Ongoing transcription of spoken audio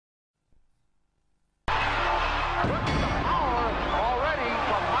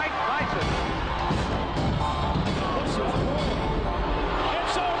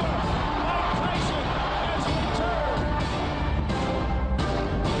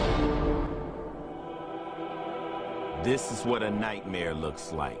This is what a nightmare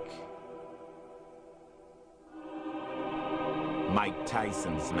looks like. Mike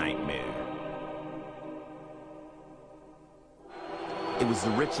Tyson's nightmare. It was the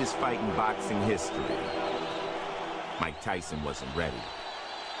richest fight in boxing history. Mike Tyson wasn't ready.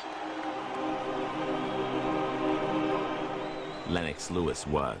 Lennox Lewis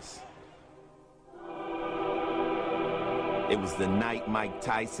was. It was the night Mike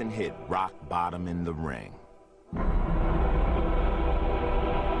Tyson hit rock bottom in the ring.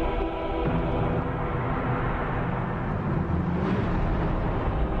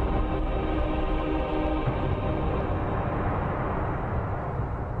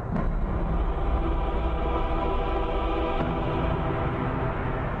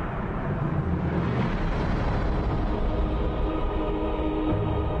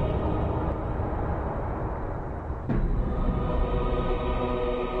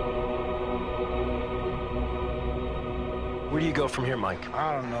 Where do you go from here, Mike?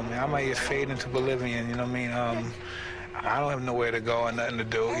 I don't know, man. I might just fade into Bolivian, you know what I mean? I don't have nowhere to go and nothing to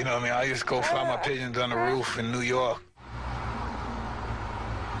do, you know what I mean? I just go fly my pigeons on the roof in New York.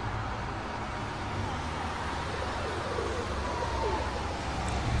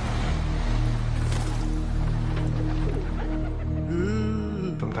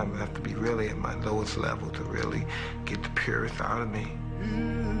 Sometimes I have to be really at my lowest level to really get the purest out of me.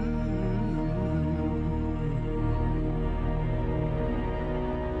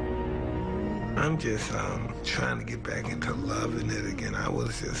 I'm just trying to get back into loving it again. I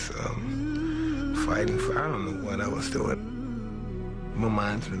was just fighting for, I don't know what I was doing. My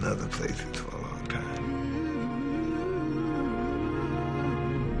mind's been other places for a long time.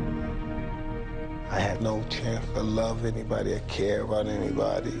 I had no chance to love anybody or care about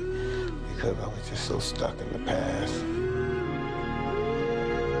anybody because I was just so stuck in the past.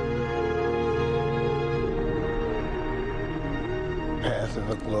 The past is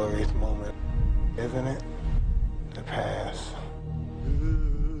a glorious moment. Isn't it? The past.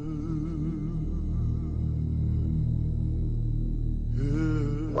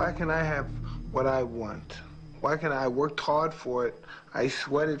 Why can I have what I want? Why can I worked hard for it? I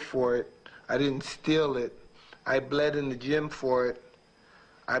sweated for it. I didn't steal it. I bled in the gym for it.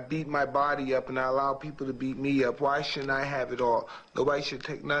 I beat my body up and I allow people to beat me up. Why shouldn't I have it all? Nobody should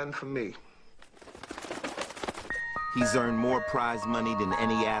take nothing from me. He's earned more prize money than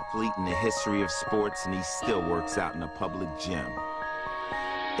any athlete in the history of sports, and he still works out in a public gym.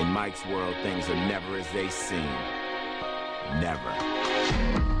 In Mike's world, things are never as they seem. Never.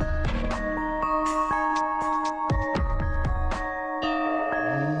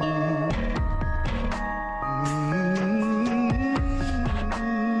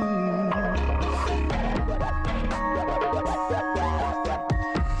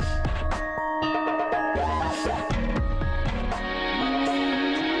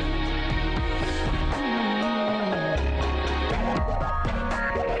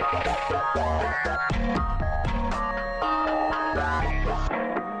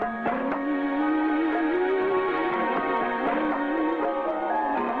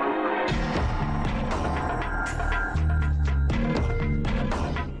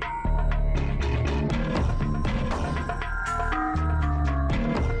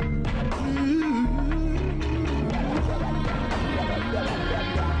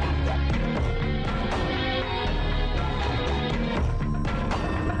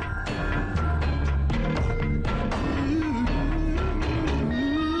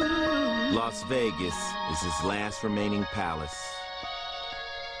 Las Vegas is his last remaining palace.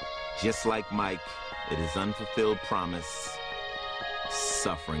 Just like Mike, it is unfulfilled promise,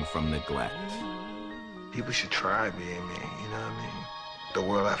 suffering from neglect. People should try being me, you know what I mean? The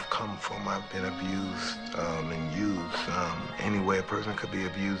world I've come from, I've been abused and used. Any way a person could be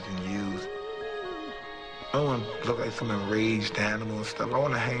abused and used. I don't want to look like some enraged animal and stuff. I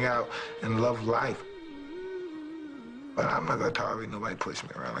want to hang out and love life. But I'm not going to tolerate nobody push me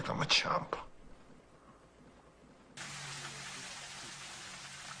around like I'm a chump.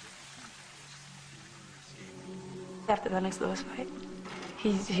 After the Lennox Lewis fight,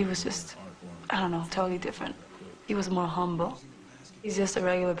 he was just, I don't know, totally different. He was more humble. He's just a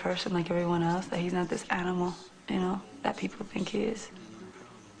regular person like everyone else, that he's not this animal, you know, that people think he is.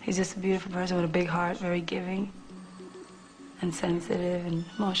 He's just a beautiful person with a big heart, very giving and sensitive and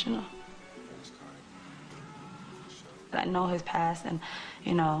emotional. I know his past and,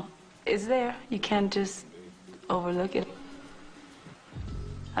 you know, it's there. You can't just overlook it.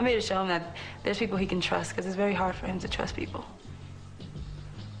 I'm here to show him that there's people he can trust, because it's very hard for him to trust people.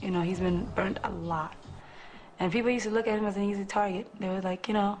 You know, he's been burnt a lot. And people used to look at him as an easy target. They were like,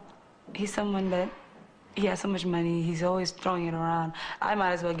 you know, he's someone that he has so much money. He's always throwing it around. I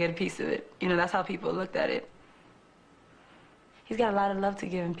might as well get a piece of it. You know, that's how people looked at it. He's got a lot of love to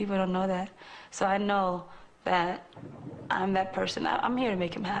give, and people don't know that. So I know that I'm that person. I'm here to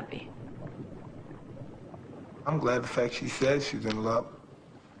make him happy. I'm glad the fact she said she's in love.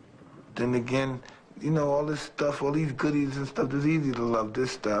 Then again, you know, all this stuff, all these goodies and stuff, it's easy to love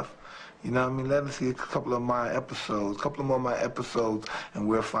this stuff. You know what I mean? Let us see a couple of my episodes, a couple of more of my episodes, and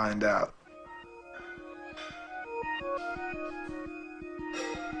we'll find out.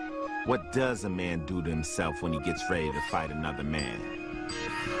 What does a man do to himself when he gets ready to fight another man?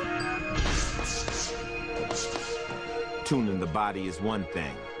 Tuning the body is one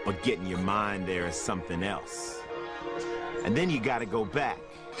thing, but getting your mind there is something else. And then you gotta go back.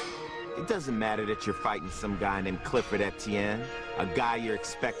 It doesn't matter that you're fighting some guy named Clifford Etienne, a guy you're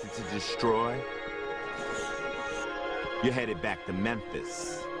expected to destroy. You're headed back to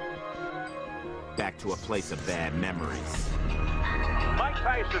Memphis. Back to a place of bad memories. Mike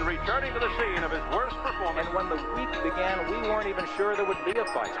Tyson returning to the scene of his worst performance. And when the week began, we weren't even sure there would be a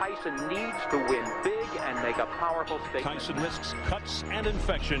fight. Tyson needs to win big and make a powerful statement. Tyson risks cuts and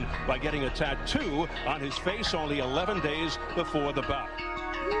infection by getting a tattoo on his face only 11 days before the bout.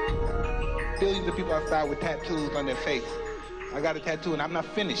 Billions of people outside with tattoos on their face. I got a tattoo and I'm not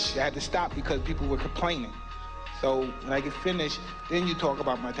finished. I had to stop because people were complaining. So when I get finished, then you talk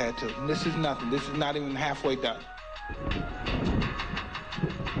about my tattoo. And this is nothing. This is not even halfway done.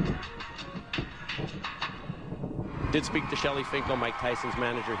 Did speak to Shelly Finkel, Mike Tyson's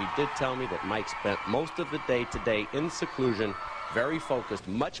manager. He did tell me that Mike spent most of the day today in seclusion, very focused,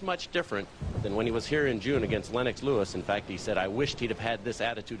 much, much different than when he was here in June against Lennox Lewis. In fact, he said, I wished he'd have had this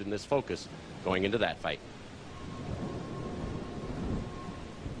attitude and this focus going into that fight.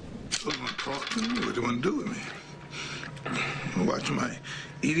 So you want to talk to me? What do you want to do with me? Watch my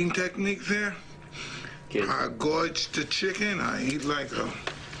eating techniques here. I gorge the chicken. I eat like a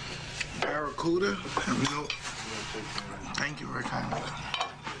barracuda. Thank you very kindly.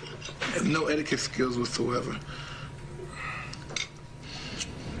 I have no etiquette skills whatsoever.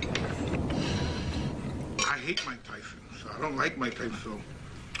 I hate Mike Tyson, so I don't like Mike Tyson, so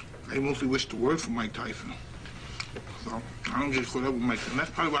I mostly wish to work for Mike Tyson. So I don't get caught up with Mike Tyson.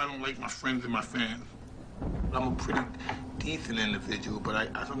 That's probably why I don't like my friends and my fans. I'm a pretty decent individual,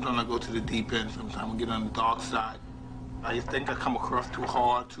 but sometimes I go to the deep end, sometimes I get on the dark side. I just think I come across too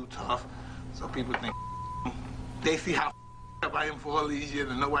hard, too tough, so people think they see how up I am for all these years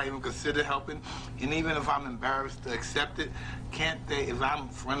and nobody even consider helping. And even if I'm embarrassed to accept it, can't they, if I'm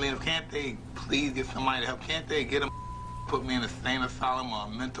friendly enough, can't they please get somebody to help? Can't they get them, put me in a sane asylum or a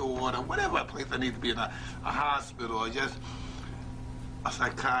mental ward or whatever place I need to be in, a hospital or just a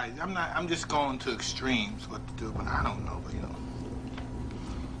psychiatrist? I'm just going to extremes what to do, but I don't know, but you know.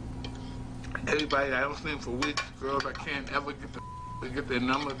 Everybody, I don't see them for weeks, girls, I can't ever get their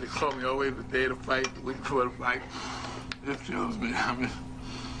numbers. They call me always the day of the fight, the week before the fight. It kills me.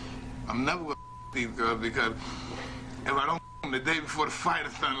 I'm never gonna these girls because if I don't them the day before the fight or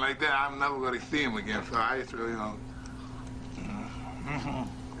something like that, I'm never gonna see them again. So I just really,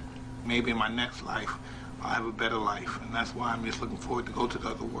 maybe in my next life, I'll have a better life. And that's why I'm just looking forward to go to the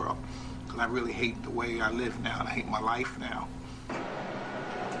other world. Because I really hate the way I live now, and I hate my life now.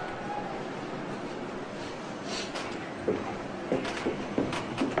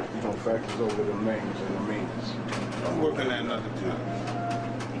 Factors over the names and the means. I'm working at another job.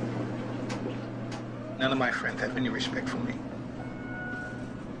 None of my friends have any respect for me.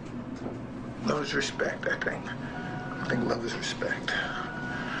 Love is respect, I think. I think love is respect.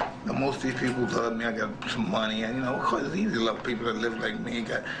 Now, most of these people love me. I got some money, and you know, of course, it's easy to love people that live like me.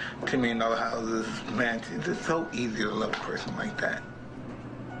 Got $10 million houses, mansions. It's so easy to love a person like that.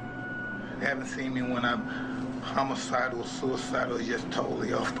 They haven't seen me when I'm homicidal, suicidal, just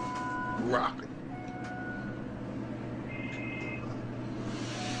totally off the rocket.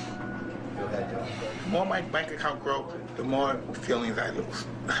 The more my bank account grows, the more feelings I lose.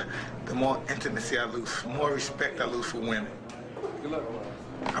 The more intimacy I lose, the more respect I lose for women.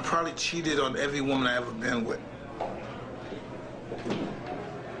 I probably cheated on every woman I ever been with.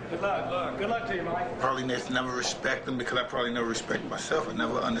 Good luck. Good luck to you, Mike. Probably never respect them because I probably never respect myself. I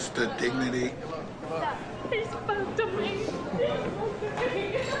never understood dignity. He spoke to me.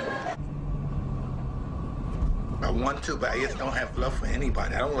 I want to, but I just don't have love for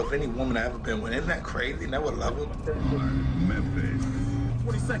anybody. I don't love any woman I've ever been with. Isn't that crazy? Never love them. Memphis.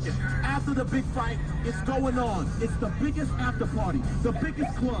 22nd. After the big fight, it's going on. It's the biggest after party, the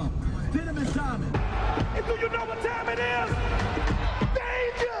biggest club, Denim and Diamond. And do you know what time it is?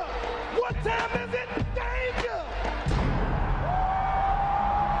 Danger! What time is it? Danger!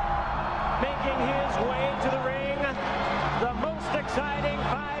 making his way to the ring, the most exciting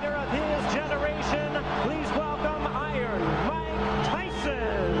fighter of his generation. Please welcome Iron Mike Tyson.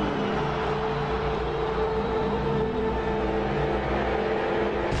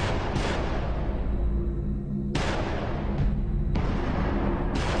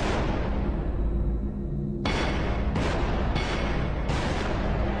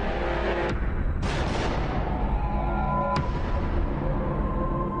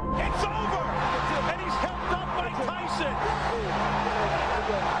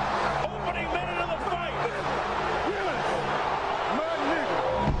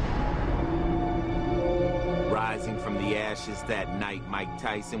 That night, Mike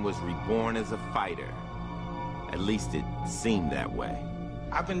Tyson was reborn as a fighter. At least it seemed that way.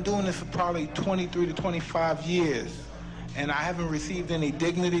 I've been doing this for probably 23 to 25 years, and I haven't received any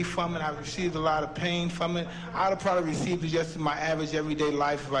dignity from it. I've received a lot of pain from it. I would have probably received it just in my average everyday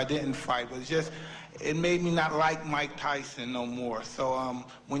life if I didn't fight, but it made me not like Mike Tyson no more. So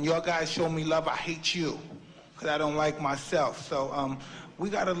when y'all guys show me love, I hate you, because I don't like myself. So we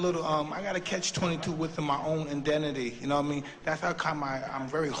got a little, I got to catch 22 within my own identity, you know what I mean? That's how come I'm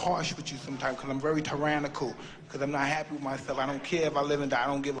very harsh with you sometimes, because I'm very tyrannical, because I'm not happy with myself. I don't care if I live and die. I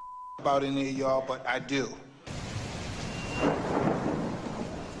don't give a about any of y'all, but I do.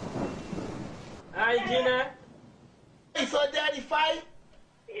 Hi, Gina. Hey, saw Daddy fight?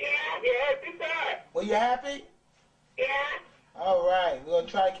 Yeah. Well, you happy? Yeah. All right, we're going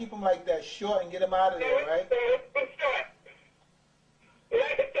to try to keep him like that, short, and get him out of there, right?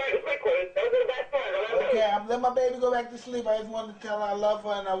 Okay, I'm letting my baby go back to sleep. I just wanted to tell her I love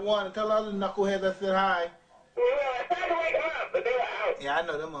her and I want to tell her other knuckleheads I said hi. Well, I tried to wake them up, but they were out. Yeah, I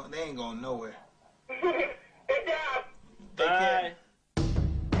know them. They ain't going nowhere. Good job. Take care.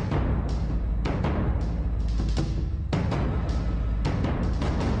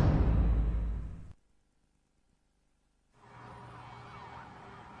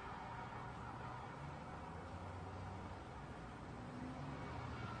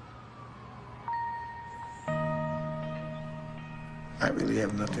 I really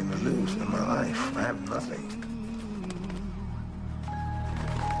have nothing to lose in my life. I have nothing.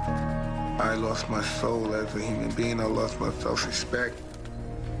 I lost my soul as a human being. I lost my self-respect.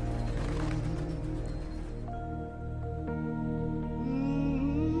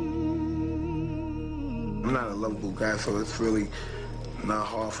 I'm not a lovable guy, so it's really not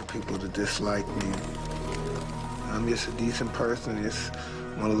hard for people to dislike me. I'm just a decent person. Just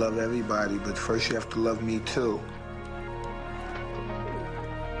want to love everybody, but first you have to love me too.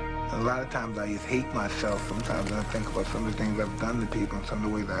 A lot of times I just hate myself. Sometimes I think about some of the things I've done to people and some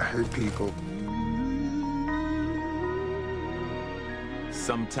of the ways I hurt people.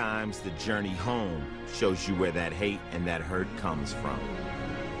 Sometimes the journey home shows you where that hate and that hurt comes from.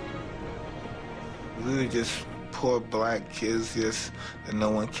 We were just poor black kids that no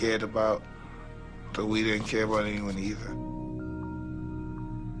one cared about, so we didn't care about anyone either.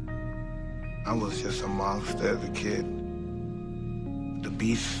 I was just a monster as a kid. The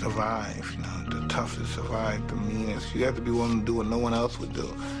beast survived, the toughest survived, the meanest. You have to be willing to do what no one else would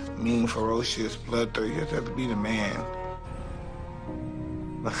do. Mean, ferocious, bloodthirsty, you just have to be the man.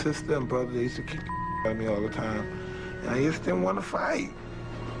 My sister and brother, they used to kick at me all the time, and I just didn't want to fight.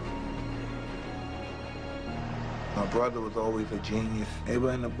 My brother was always a genius.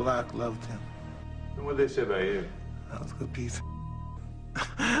 Everybody in the block loved him. And what they say about you? I was a good piece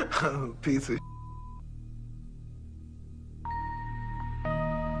of piece of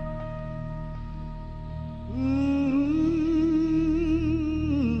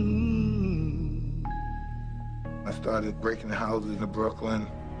I started breaking the houses in Brooklyn.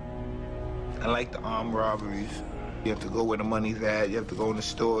 I like the armed robberies. You have to go where the money's at. You have to go in the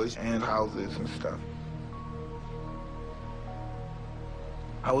stores and houses and stuff.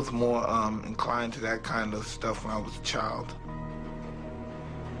 I was more inclined to that kind of stuff when I was a child.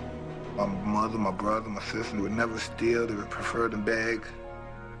 My mother, my brother, my sister would never steal. They would prefer to beg.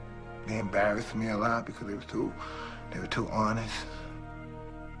 They embarrassed me a lot because they were too honest.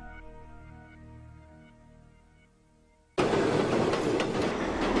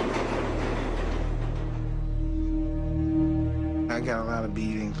 I got a lot of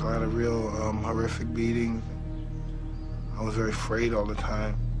beatings, a lot of real horrific beatings. I was very afraid all the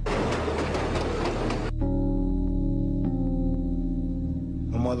time.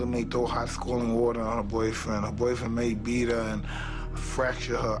 My mother may throw hot scalding water on her boyfriend. Her boyfriend may beat her and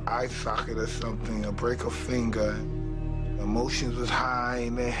fracture her eye socket or something, or break her finger. Emotions was high,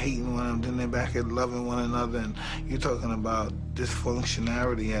 and they're hating one another, then they're back at loving one another, and you're talking about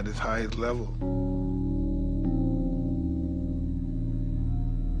dysfunctionality at its highest level.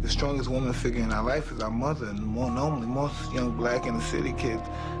 The strongest woman figure in our life is our mother, and normally most young black inner city kids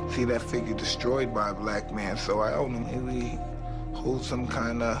see that figure destroyed by a black man. So I don't know, maybe hold some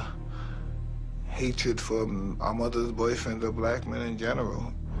kind of hatred for our mother's boyfriend or black men in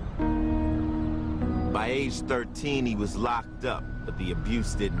general. By age 13, he was locked up, but the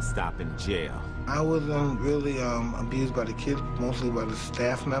abuse didn't stop in jail. I wasn't really abused by the kids, mostly by the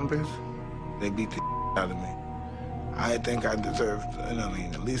staff members. They beat the out of me. I think I deserved,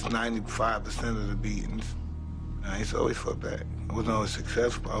 at least 95% of the beatings. I used to always fought back. I wasn't always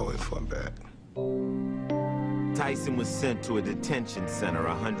successful, but I always fought back. Tyson was sent to a detention center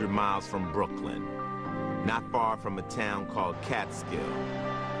 100 miles from Brooklyn, not far from a town called Catskill,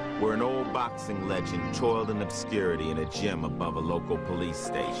 where an old boxing legend toiled in obscurity in a gym above a local police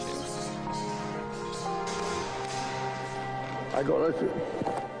station. I go, that's it.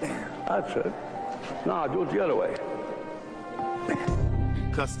 That's it. No, do it the other way.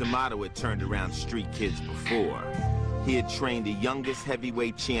 Customato had turned around street kids before. He had trained the youngest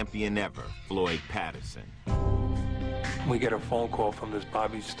heavyweight champion ever, Floyd Patterson. We get a phone call from this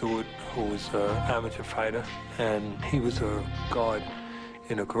Bobby Stewart, who was an amateur fighter, and he was a guard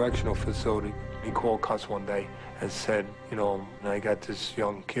in a correctional facility. He called Cuss one day and said, I got this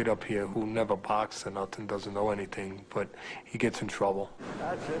young kid up here who never boxed or nothing, doesn't know anything, but he gets in trouble.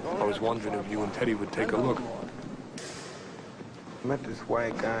 I was wondering if you and Teddy would take a look. I met this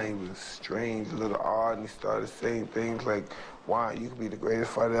white guy, he was strange, a little odd, and he started saying things like, wow, you could be the greatest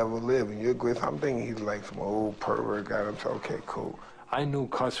fighter ever lived, and you're great. I'm thinking he's like some old pervert guy. I'm saying, okay, cool. I knew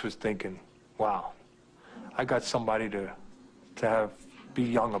Cuss was thinking, wow, I got somebody to be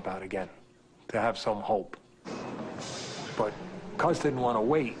young about again, to have some hope. But Cuss didn't want to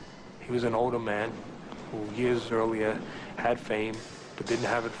wait. He was an older man who years earlier had fame, but didn't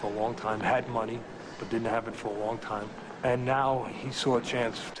have it for a long time, had money, but didn't have it for a long time. And now he saw a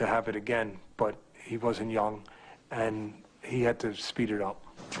chance to have it again, but he wasn't young, and he had to speed it up.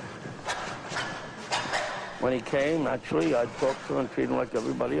 When he came, actually, I talked to him and treated him like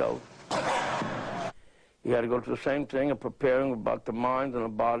everybody else. He had to go through the same thing of preparing about the mind and the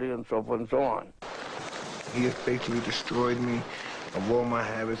body and so forth and so on. He has basically destroyed me of all my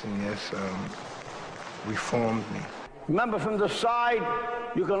habits, and yes, reformed me. Remember, from the side,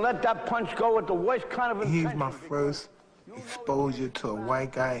 you can let that punch go with the worst kind of intention. He's my first exposure to a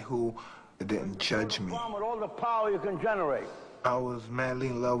white guy who didn't judge me. With all the power you can generate. I was madly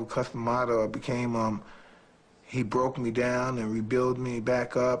in love with Customato. I became, he broke me down and rebuilt me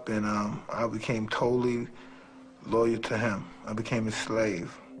back up, and I became totally loyal to him. I became his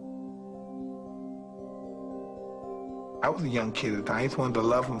slave. I was a young kid at the time. I just wanted to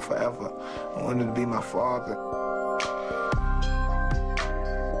love him forever. I wanted to be my father.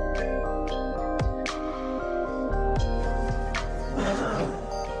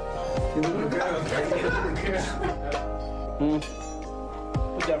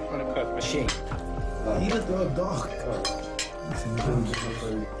 Put that front of cuss machine. He just a dog.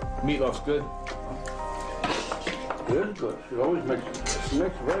 Meat looks good. It is good. She always makes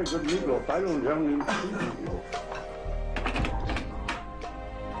very good meatloaf. I don't generally eat meatloaf.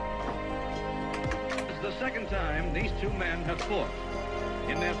 It's the second time these two men have fought.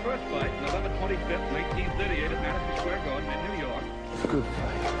 In their first fight, November 25th, 1938, at Madison Square Garden in New York. It's a good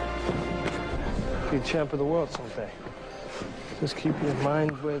fight. Be champ of the world someday. Just keep your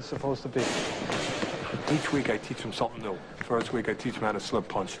mind where it's supposed to be. Each week I teach him something new. First week I teach him how to slip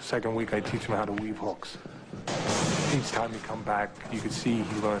punch. Second week I teach him how to weave hooks. Each time he come back, you could see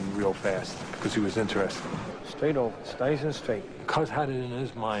he learned real fast because he was interested. Straight over, nice and straight. Cuz had it in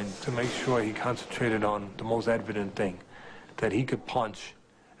his mind to make sure he concentrated on the most evident thing, that he could punch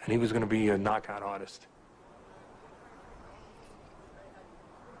and he was going to be a knockout artist.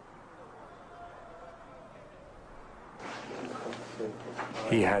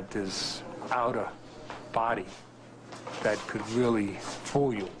 He had this outer body that could really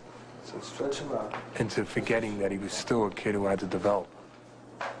fool you into forgetting that he was still a kid who had to develop.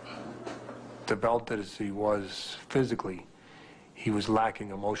 Developed as he was physically, he was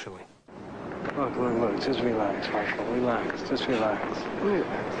lacking emotionally. Look, just relax, Michael, relax, just relax.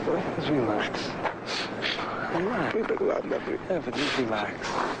 Just relax. Relax. Yeah, but just relax.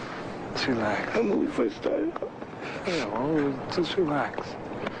 Just relax. When we first started. Yeah, well, just relax.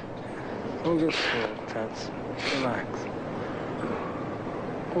 Don't get tense. Relax.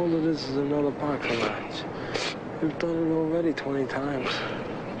 All of this is another boxing match. You've done it already 20 times.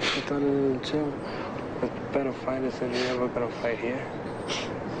 You've done it in the gym with better fighters than you're ever gonna fight here.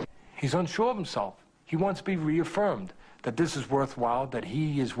 He's unsure of himself. He wants to be reaffirmed that this is worthwhile, that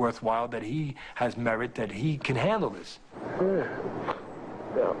he is worthwhile, that he has merit, that he can handle this. Yeah.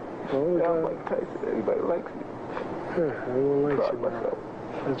 Yeah. Yeah, I'm Mike Tyson. Everybody likes me. Everyone likes you now. Myself.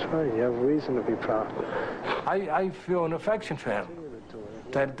 That's right. You have reason to be proud. I feel an affection for him.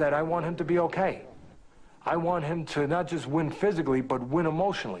 That I want him to be okay. I want him to not just win physically, but win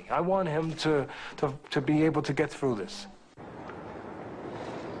emotionally. I want him to be able to get through this.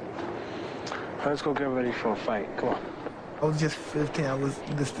 Let's go get ready for a fight. Come on. I was just 15.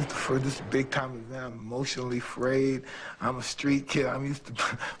 This is the first big time event. I'm emotionally afraid. I'm a street kid. I'm used to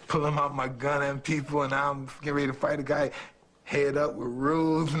pulling out my gun at people, and now I'm getting ready to fight a guy head up with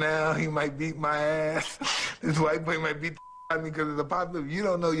rules now. He might beat my ass. This white boy might beat the out of me because of the popular. You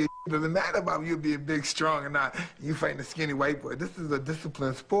don't know your doesn't matter about you being big, strong, or not. You fighting a skinny white boy. This is a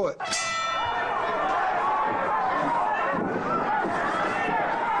disciplined sport.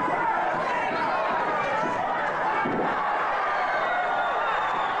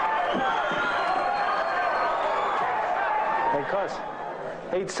 Hey, Cuz,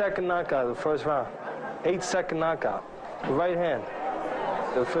 8-second knockout, the first round. 8-second knockout. The right hand.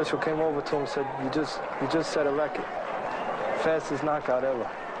 The official came over to him and said, you just set a record. Fastest knockout ever.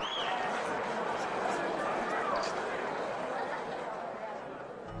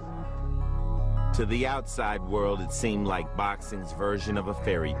 To the outside world, it seemed like boxing's version of a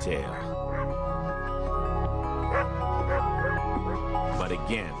fairy tale. But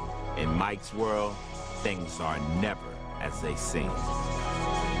again, in Mike's world, things are never as they seem.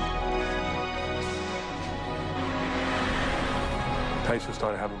 Tyson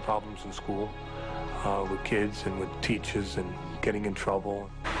started having problems in school with kids and with teachers and getting in trouble.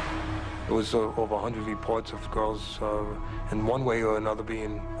 There was over 100 reports of girls in one way or another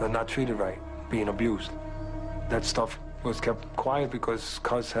being not treated right, being abused. That stuff was kept quiet because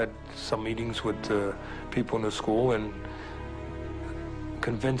Cuz had some meetings with people in the school and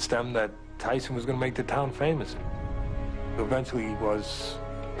convinced them that Tyson was going to make the town famous. Eventually he was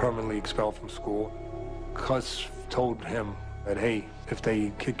permanently expelled from school. Cuz told him that, hey, if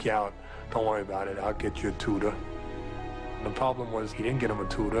they kick you out, don't worry about it, I'll get you a tutor. And the problem was he didn't get him a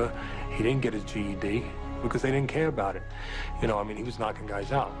tutor, he didn't get his GED, because they didn't care about it. You know, I mean, he was knocking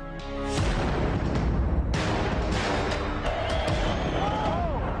guys out.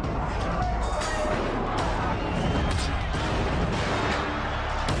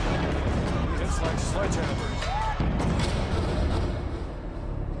 It's like sledgehammers.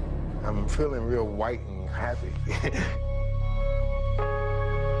 I'm feeling real white and happy.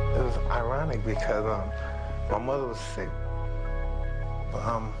 It was ironic because my mother was sick.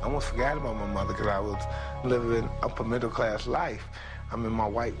 I almost forgot about my mother because I was living upper middle class life. I'm in my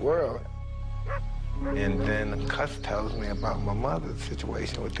white world. And then Cuz tells me about my mother's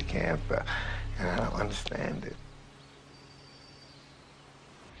situation with the cancer, and I don't understand it.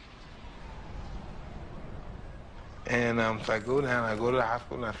 And so I go down, I go to the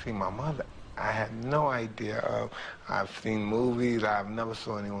hospital, and I see my mother. I had no idea. I've seen movies. I've never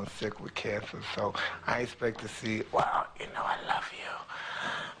saw anyone sick with cancer. So I expect to see, well, you know, I love you,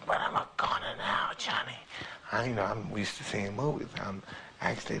 but I'm a goner now, Johnny. I'm used to seeing movies. I'm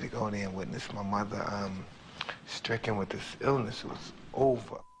actually to go in there and witness my mother stricken with this illness. It was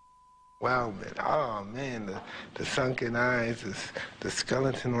over. Wow, man. Oh, man, the sunken eyes, the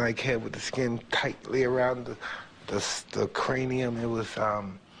skeleton-like head with the skin tightly around the cranium. It was,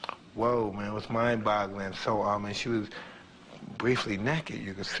 whoa, man, it was mind-boggling. So, and she was briefly naked.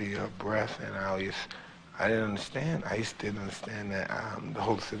 You could see her breast, and I didn't understand. I just didn't understand that the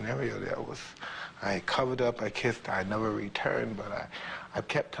whole scenario there was, I covered up, I kissed her, I never returned, but I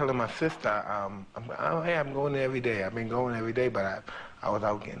kept telling my sister, hey, I'm going there every day. I've been going every day, but I was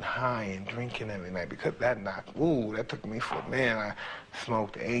out getting high and drinking every night because that that took me for, man, I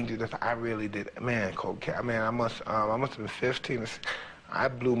smoked Angel. I really did, man, cocaine. Man, I must have been 15. I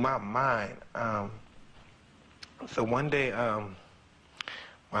blew my mind. So one day,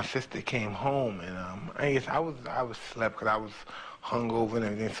 my sister came home, and I guess I was slept because I was hungover and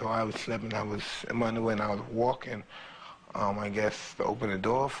everything. So I was sleeping. I was in my underwear, and I was walking. I guess to open the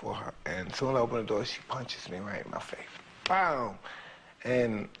door for her, and as soon as I open the door, she punches me right in my face. Boom!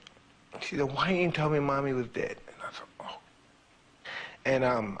 And she said, "Why didn't you tell me Mommy was dead?" And I said, "Oh." And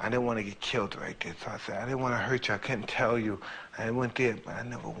I didn't want to get killed right there, so I said, "I didn't want to hurt you. I couldn't tell you. I went there, but I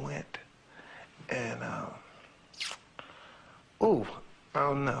never went." And I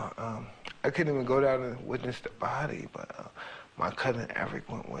don't know. I couldn't even go down and witness the body, but my cousin Eric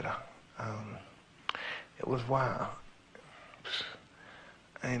went with her. It was wild.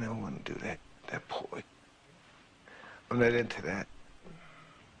 I ain't never want to do that. That boy. I'm not into that.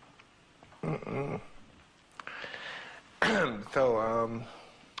 So,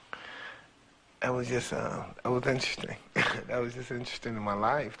 it was just, it was interesting. that was just interesting in my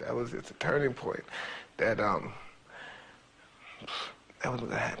life. That was just a turning point. That was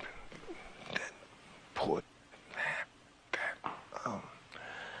what happened. That poor man. That I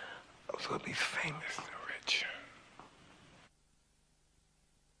was gonna be famous and rich.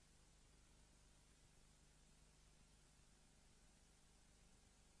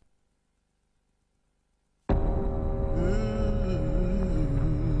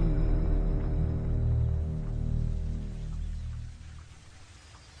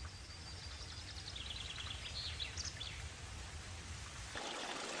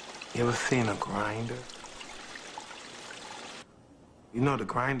 You ever seen a grinder? You know the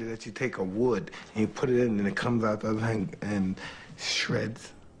grinder that you take a wood and you put it in and it comes out the other hand and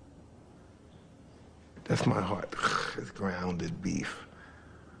shreds? That's my heart. It's grounded beef.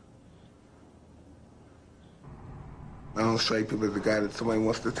 I don't strike people as the guy that somebody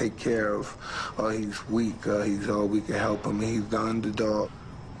wants to take care of. Oh, he's weak. He's all we can help him. He's the underdog.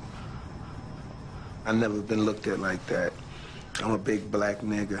 I've never been looked at like that. I'm a big black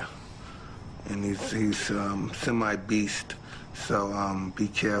nigga. And he's semi-beast, so be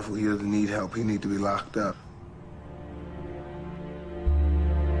careful. He doesn't need help. He needs to be locked up.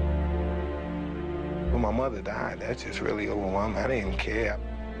 When my mother died, that just really overwhelmed me. I didn't even care.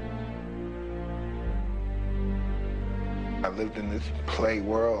 I lived in this play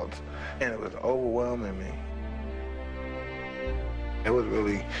world, and it was overwhelming me. It was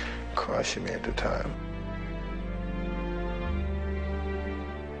really crushing me at the time.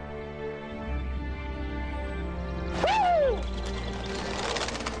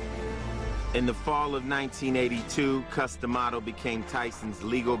 In the fall of 1982, Cus D'Amato became Tyson's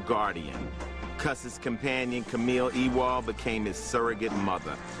legal guardian. Cus's companion, Camille Ewald, became his surrogate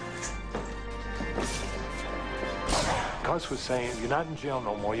mother. Cus was saying, you're not in jail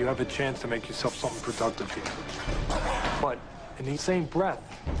no more. You have a chance to make yourself something productive here. But in the same breath,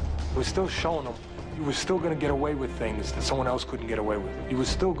 it was still showing him you were still going to get away with things that someone else couldn't get away with. You were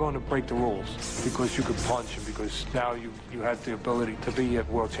still going to break the rules because you could punch and because now you had the ability to be a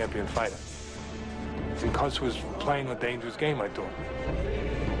world champion fighter. And Cus was playing a dangerous game, I thought.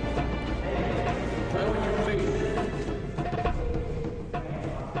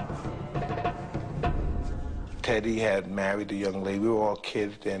 Teddy had married a young lady. We were all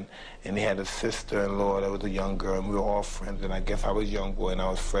kids then, and he had a sister-in-law that was a young girl, and we were all friends, and I guess I was a young boy, and I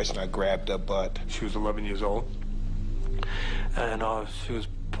was fresh, and I grabbed her butt. She was 11 years old, and she was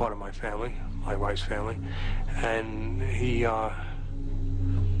part of my family, my wife's family, and he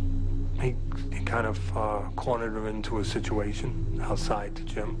kind of cornered her into a situation outside the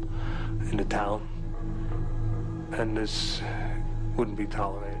gym in the town, and this wouldn't be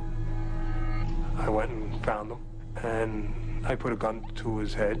tolerated. I went and found him, and I put a gun to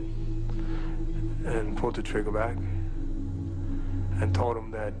his head and pulled the trigger back and told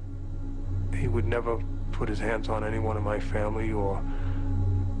him that he would never put his hands on anyone in my family or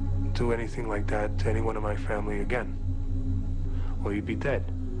do anything like that to anyone in my family again, or he'd be dead.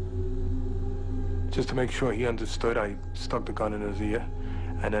 Just to make sure he understood, I stuck the gun in his ear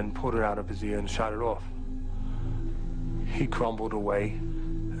and then pulled it out of his ear and shot it off. He crumbled away,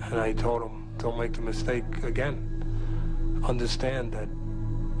 and I told him, don't make the mistake again. Understand that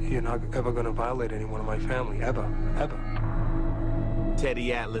you're not ever going to violate anyone in my family, ever, ever.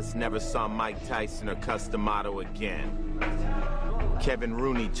 Teddy Atlas never saw Mike Tyson or Cus D'Amato again. Kevin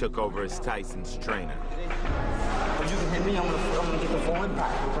Rooney took over as Tyson's trainer. But you can hit me, I'm gonna get the full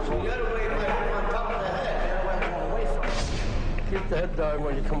impact. You gotta wait on top of the head. The other way, away from it. Keep the head down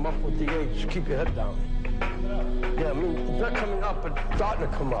when you come up with the age. Keep your head down. Yeah, I mean, it's not coming up, it's starting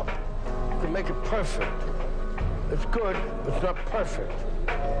to come up. You can make it perfect. It's good, but it's not perfect.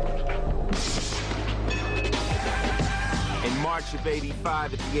 In March of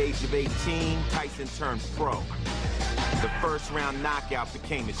 '85, at the age of 18, Tyson turned pro. The first-round knockout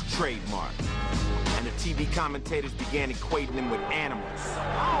became his trademark, and the TV commentators began equating him with animals.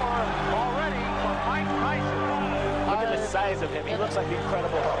 Already for Mike Tyson. Look at the size of him. He looks like the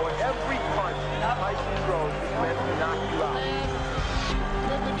Incredible Hulk. Every punch Tyson throws is meant to knock you out.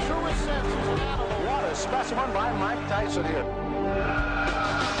 In the truest sense, he's an animal. What a specimen by Mike Tyson here.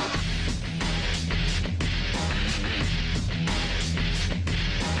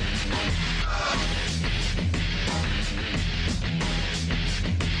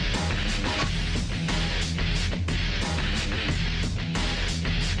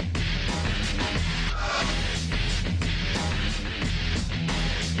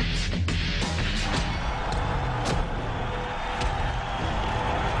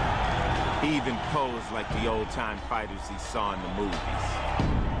 He even posed like the old-time fighters he saw in the movies.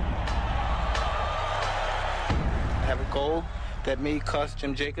 I have a goal that me, Cuss,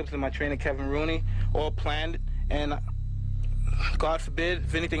 Jim Jacobs, and my trainer Kevin Rooney all planned. And God forbid,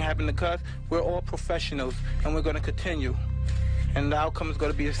 if anything happened to Cuss, we're all professionals, and we're going to continue. And the outcome is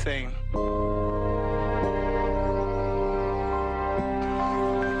going to be the same.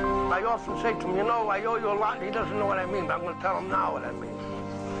 I often say to him, you know, I owe you a lot. He doesn't know what I mean, but I'm going to tell him now what I mean.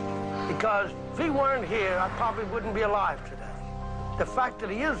 Because if he weren't here, I probably wouldn't be alive today. The fact that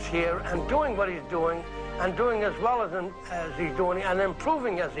he is here and doing what he's doing, and doing as well as he's doing, and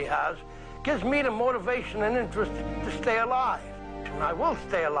improving as he has, gives me the motivation and interest to stay alive. And I will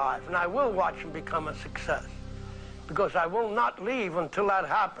stay alive, and I will watch him become a success. Because I will not leave until that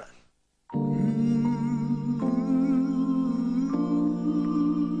happens.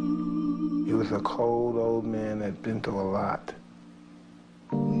 He was a cold old man that'd been through a lot.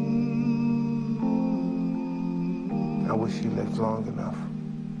 I wish he lived long enough.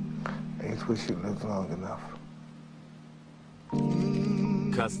 I just wish he lived long enough.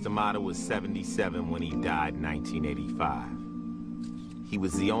 Cus D'Amato was 77 when he died in 1985. He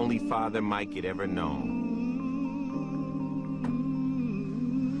was the only father Mike had ever known.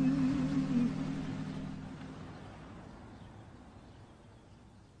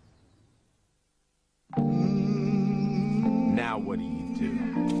 Now what do you do?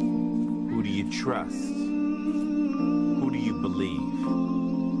 Who do you trust? Who do you believe?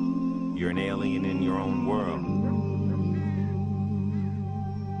 You're an alien in your own world.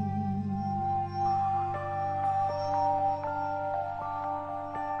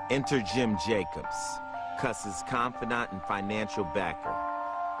 Enter Jim Jacobs, Cuss's confidant and financial backer.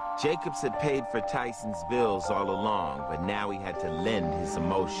 Jacobs had paid for Tyson's bills all along, but now he had to lend his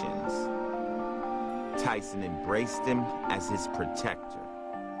emotions. Tyson embraced him as his protector.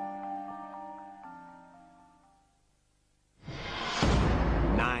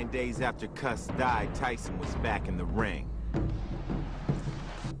 Days after Cuss died, Tyson was back in the ring.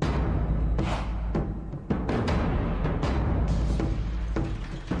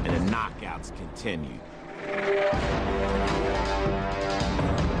 And the knockouts continued.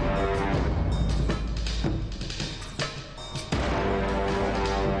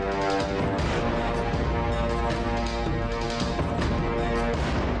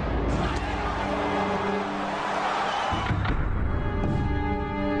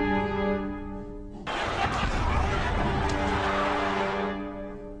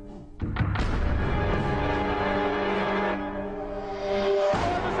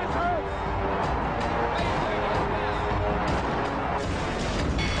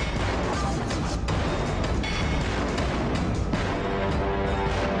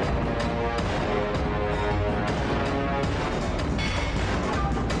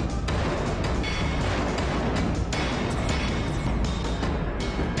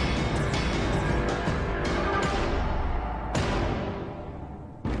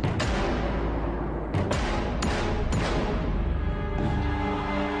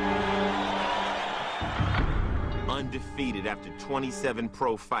 Undefeated after 27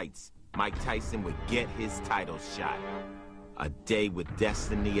 pro fights, Mike Tyson would get his title shot. A day with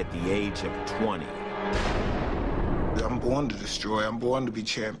destiny at the age of 20. I'm born to destroy. I'm born to be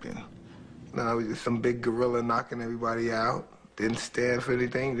champion. You know, I was just some big gorilla knocking everybody out. Didn't stand for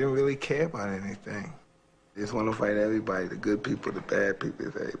anything. Didn't really care about anything. Just want to fight everybody, the good people, the bad people,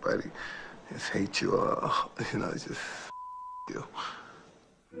 everybody. Just hate you all. You know, just you.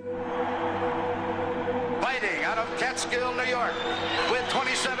 Fighting out of Catskill, New York, with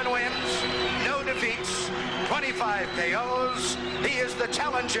 27 wins, no defeats, 25 KOs, he is the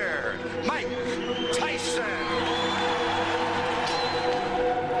challenger, Mike Tyson.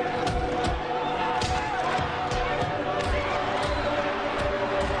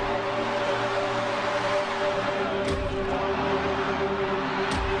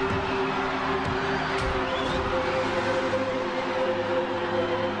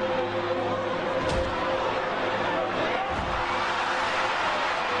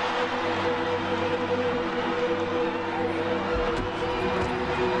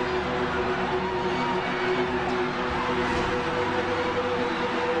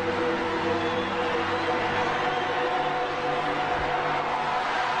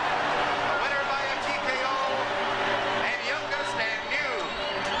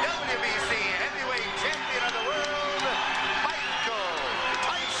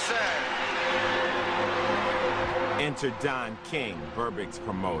 Enter Don King, Berbick's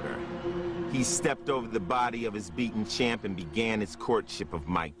promoter. He stepped over the body of his beaten champ and began his courtship of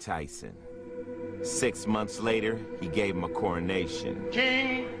Mike Tyson. 6 months later, he gave him a coronation.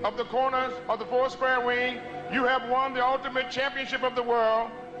 King of the corners of the 4 square ring, you have won the ultimate championship of the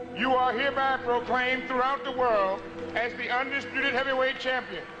world. you are hereby proclaimed throughout the world as the undisputed heavyweight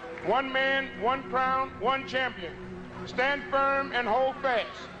champion. One man, one crown, one champion. Stand firm and hold fast.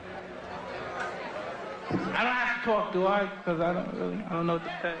 I don't have to talk, do I? Because I don't know what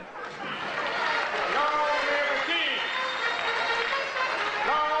to say. Long live the king!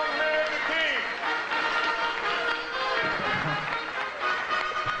 Long live the king!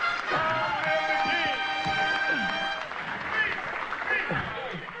 Long live the king!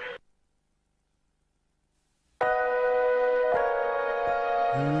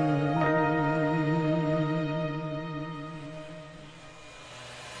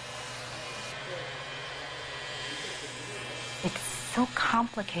 It's so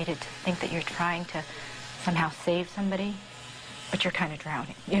complicated to think that you're trying to somehow save somebody, but you're kind of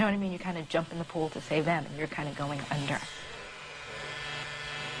drowning. You know what I mean? You kind of jump in the pool to save them, and you're kind of going under.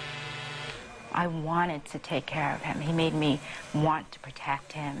 I wanted to take care of him. He made me want to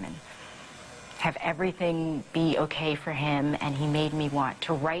protect him and have everything be okay for him, and he made me want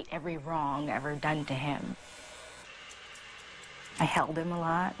to right every wrong ever done to him. I held him a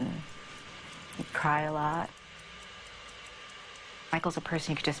lot, and he'd cry a lot. Michael's a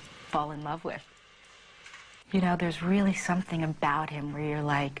person you could just fall in love with. You know, there's really something about him where you're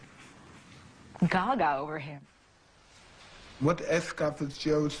like gaga over him. What the S. Scott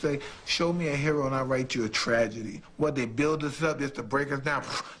Fitzgerald would say, show me a hero and I'll write you a tragedy. What, they build us up just to break us down.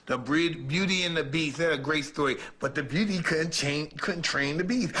 The Beauty and the Beast, that's a great story. But the beauty couldn't train the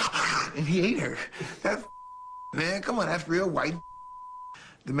beast. And he ate her. That's man, come on, that's real white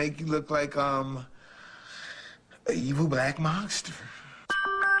to make you look like, an evil black monster.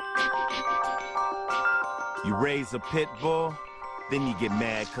 You raise a pit bull, then you get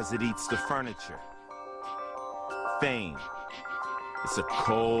mad because it eats the furniture. Fame. It's a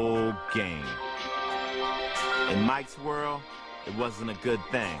cold game. In Mike's world, it wasn't a good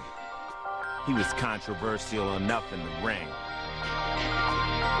thing. He was controversial enough in the ring.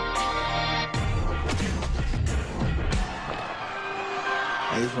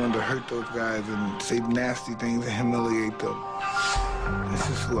 I just wanted to hurt those guys and say nasty things and humiliate them. This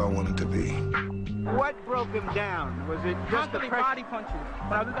is who I wanted to be. What broke him down? Was it just the body punches?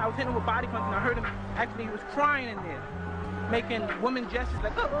 When I was hitting him with body punches, and I heard him, actually, he was crying in there, making woman gestures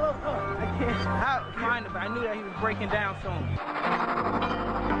like, oh. I can't, crying, but I knew that he was breaking down soon.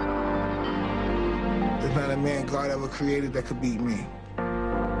 There's not a man God ever created that could beat me.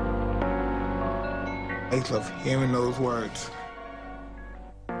 I just love hearing those words.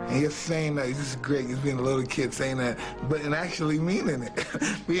 And you're saying that, this is great, he's being a little kid saying that, but and actually meaning it.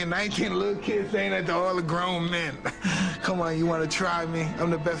 Being 19, a little kid saying that to all the grown men. Come on, you want to try me?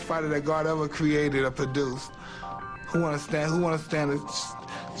 I'm the best fighter that God ever created or produced. Who want to stand to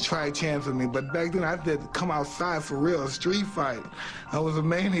try a chance with me? But back then, I had to come outside for real, a street fight. I was a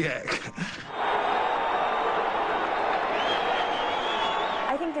maniac.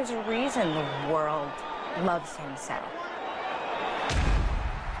 I think there's a reason the world loves him so.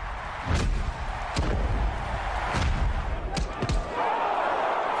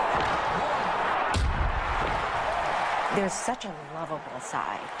 There's such a lovable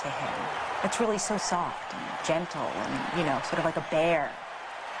side to him. It's really so soft and gentle and, you know, sort of like a bear.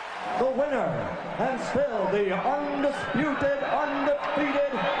 The winner, and still the undisputed,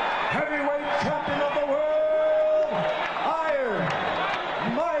 undefeated heavyweight champion of the world, Iron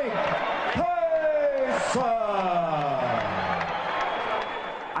Mike Tyson!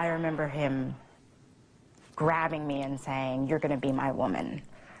 I remember him grabbing me and saying, "You're going to be my woman,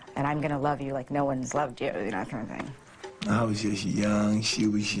 and I'm going to love you like no one's loved you," you know, that kind of thing. I was just young, she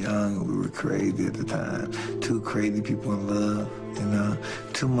was young, we were crazy at the time. Two crazy people in love, you know,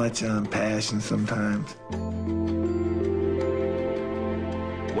 too much passion sometimes.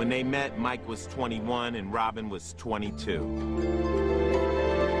 When they met, Mike was 21 and Robin was 22.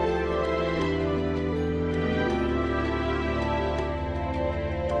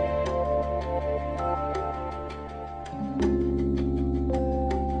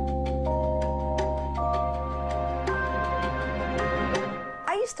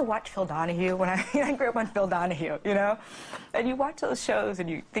 To watch Phil Donahue when I grew up on Phil Donahue, you know, and you watch those shows and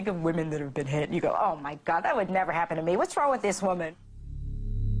you think of women that have been hit and you go, oh my God, that would never happen to me. What's wrong with this woman?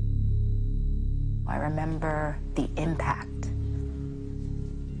 I remember the impact.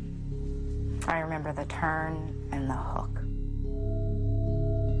 I remember the turn and the hook.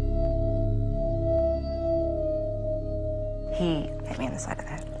 He hit me on the side of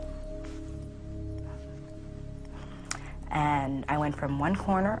the head. And I went from one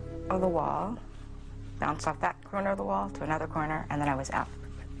corner of the wall, bounced off that corner of the wall to another corner, and then I was out.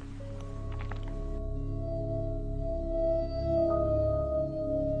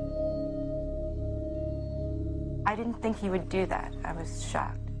 didn't think he would do that. I was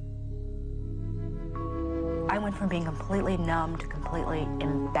shocked. I went from being completely numb to completely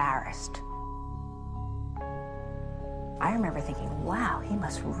embarrassed. I remember thinking, wow, he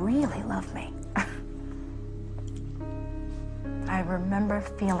must really love me. I remember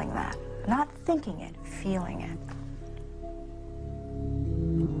feeling that. Not thinking it, feeling it.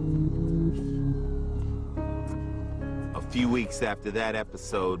 A few weeks after that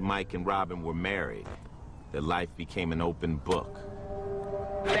episode, Mike and Robin were married. Their life became an open book.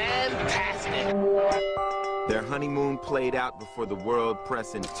 Fantastic! Their honeymoon played out before the world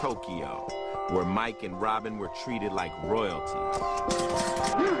press in Tokyo, where Mike and Robin were treated like royalty.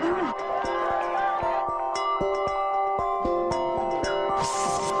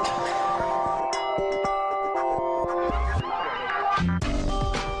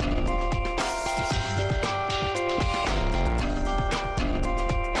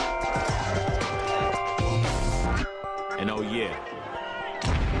 And oh yeah,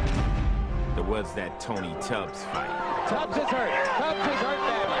 there was that Tony Tubbs fight. Tubbs is hurt. Tubbs is hurt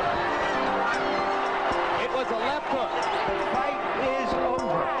badly. It was a left hook. The fight is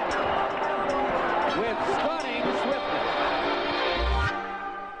over. With stunning swiftness.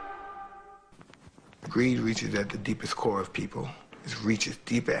 Greed reaches at the deepest core of people. It reaches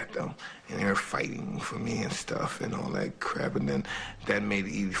deep at them, and they're fighting for me and stuff and all that crap. And then that made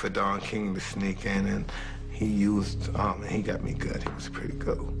it easy for Don King to sneak in, and he used, and he got me good. He was pretty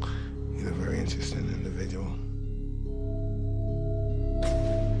good. He's a very interesting individual.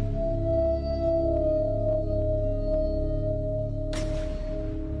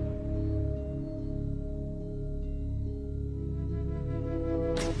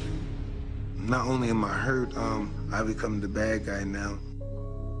 Not only am I hurt, I become the bad guy now.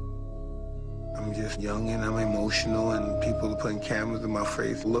 I'm just young and I'm emotional, and people are putting cameras in my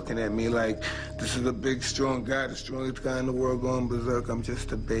face looking at me like this is a big, strong guy, the strongest guy in the world going berserk. I'm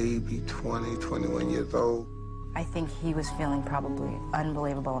just a baby, 20, 21 years old. I think he was feeling probably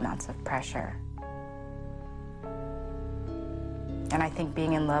unbelievable amounts of pressure. And I think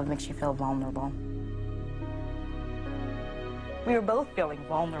being in love makes you feel vulnerable. We were both feeling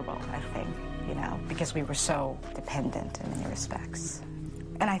vulnerable, I think, you know, because we were so dependent in many respects.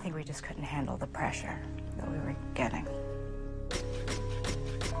 And I think we just couldn't handle the pressure that we were getting.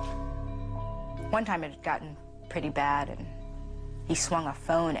 One time it had gotten pretty bad, and he swung a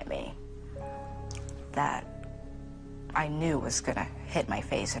phone at me that I knew was gonna hit my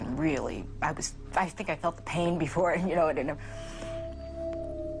face, and really, I think I felt the pain before, you know,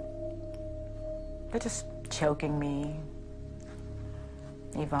 but just choking me,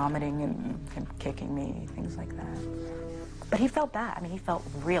 he vomiting and him kicking me, things like that. But he felt bad. I mean, he felt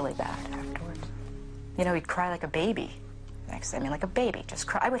really bad afterwards. You know, he'd cry like a baby. Next, I mean, like a baby, just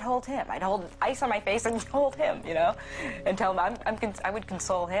cry. I would hold him. I'd hold ice on my face and hold him, you know, and tell him I would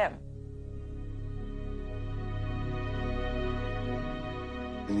console him.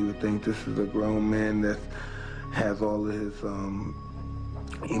 And you would think this is a grown man that has all of his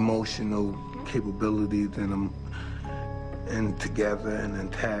emotional capabilities in him and together and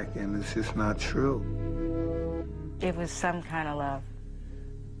intact, and it's just not true. It was some kind of love.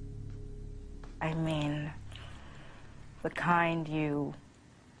 I mean, the kind you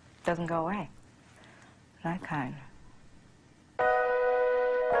doesn't go away. That kind.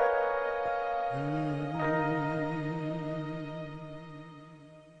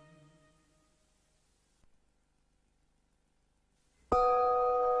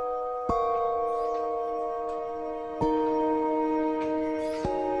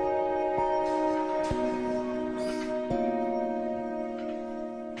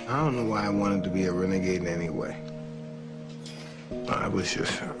 I don't know why I wanted to be a renegade anyway. I was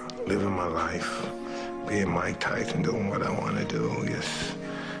just living my life, being Mike Tyson, doing what I want to do, just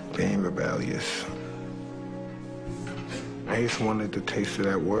being rebellious. I just wanted the taste of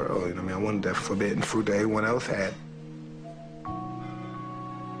that world, you know what I mean? I wanted that forbidden fruit that everyone else had.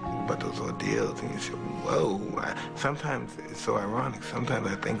 But those ordeals, and you say, whoa. Sometimes it's so ironic. Sometimes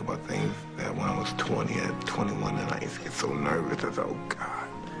I think about things that when I was 20 or 21, and I used to get so nervous. I thought, oh, God.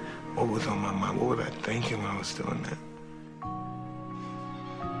 What was on my mind? What was I thinking when I was doing that?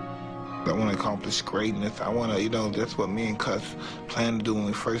 I want to accomplish greatness. I want to, you know, that's what me and Cuss planned to do when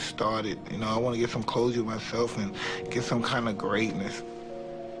we first started. You know, I want to get some closure with myself and get some kind of greatness.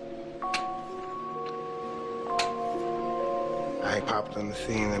 I popped on the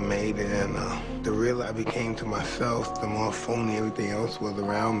scene and made it, and the realer I became to myself, the more phony everything else was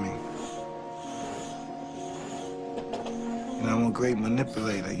around me. And I'm a great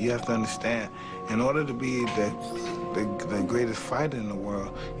manipulator. You have to understand, in order to be the greatest fighter in the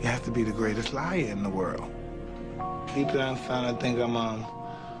world, you have to be the greatest liar in the world. Deep down inside, I think I'm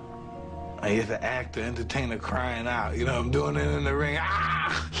just an actor, entertainer crying out. You know, I'm doing it in the ring.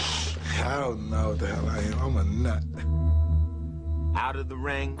 Ah! I don't know what the hell I am. I'm a nut. Out of the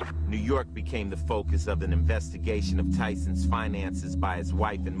ring, New York became the focus of an investigation of Tyson's finances by his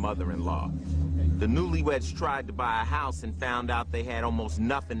wife and mother-in-law. The newlyweds tried to buy a house and found out they had almost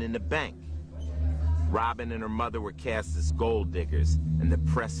nothing in the bank. Robin and her mother were cast as gold diggers, and the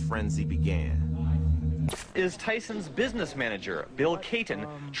press frenzy began. Is Tyson's business manager, Bill Caton,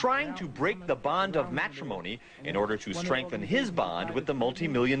 trying to break the bond of matrimony in order to strengthen his bond with the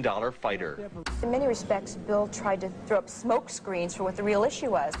multi-million-dollar fighter? In many respects, Bill tried to throw up smoke screens for what the real issue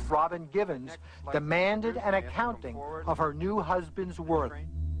was. Robin Givens demanded an accounting of her new husband's worth.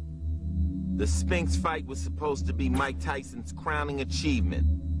 The Spinks fight was supposed to be Mike Tyson's crowning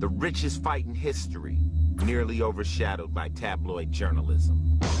achievement, the richest fight in history, nearly overshadowed by tabloid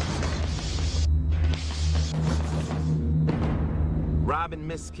journalism. Robin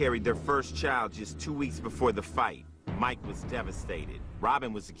miscarried their first child just 2 weeks before the fight. Mike was devastated.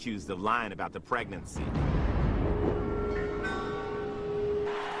 Robin was accused of lying about the pregnancy.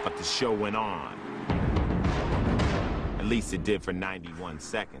 But the show went on. At least it did for 91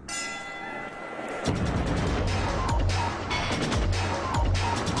 seconds.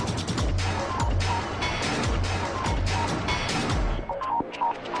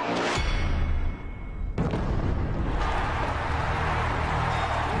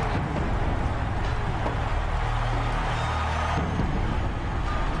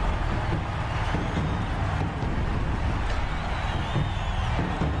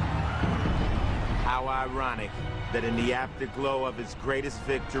 Ironic that in the afterglow of his greatest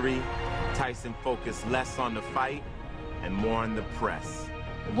victory, Tyson focused less on the fight and more on the press.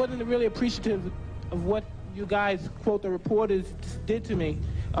 I wasn't really appreciative of what you guys, quote, the reporters did to me.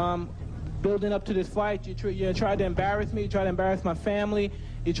 Building up to this fight, you tried to embarrass me, you tried to embarrass my family,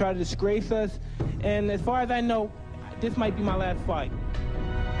 you tried to disgrace us, and as far as I know, this might be my last fight.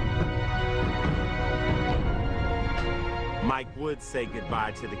 Mike would say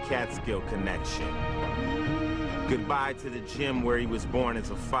goodbye to the Catskill connection. Goodbye to the gym where he was born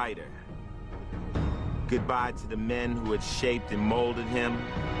as a fighter. Goodbye to the men who had shaped and molded him.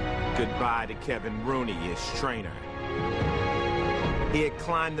 Goodbye to Kevin Rooney, his trainer. He had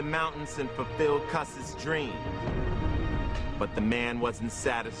climbed the mountains and fulfilled Cuss's dream. But the man wasn't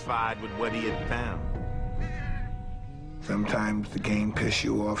satisfied with what he had found. Sometimes the game pisses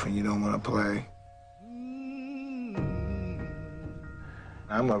you off and you don't want to play.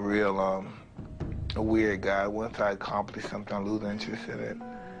 I'm a real, a weird guy. Once I accomplish something, I lose interest in it.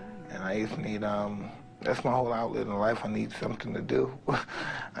 And I just need, that's my whole outlet in life. I need something to do.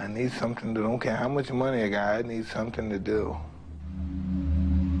 I need something to do. I don't care how much money I got, I need something to do.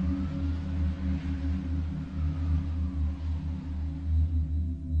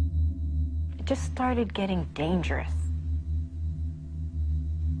 It just started getting dangerous.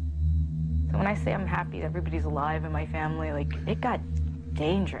 So when I say I'm happy that everybody's alive in my family, like, it got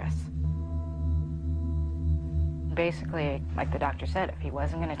dangerous. Basically, like the doctor said, if he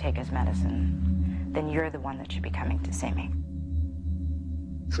wasn't going to take his medicine, then you're the one that should be coming to see me.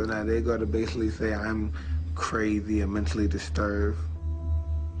 So now they got to basically say I'm crazy and mentally disturbed.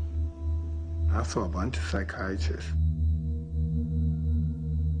 I saw a bunch of psychiatrists.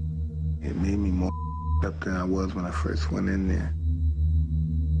 It made me more up than I was when I first went in there.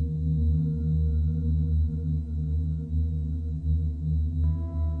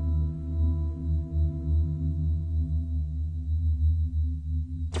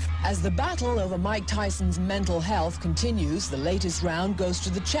 As the battle over Mike Tyson's mental health continues, the latest round goes to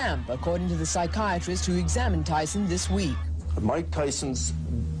the champ, according to the psychiatrist who examined Tyson this week. Mike Tyson's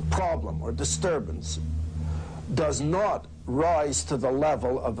problem or disturbance does not rise to the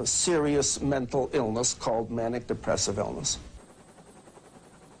level of a serious mental illness called manic depressive illness.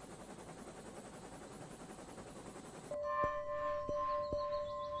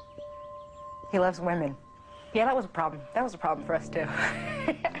 He loves women. Yeah, that was a problem. That was a problem for us, too.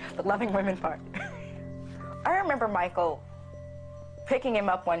 The loving women part. I remember Michael picking him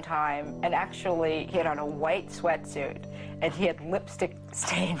up one time, and actually he had on a white sweatsuit, and he had lipstick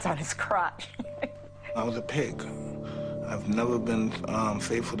stains on his crotch. I was a pig. I've never been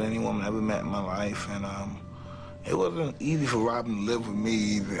faithful to any woman I ever met in my life, and it wasn't easy for Robin to live with me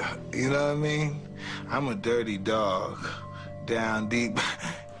either. You know what I mean? I'm a dirty dog, down deep.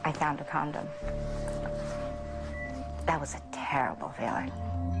 I found a condom. That was a terrible feeling.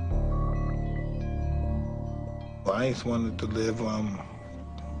 Well, I just wanted to live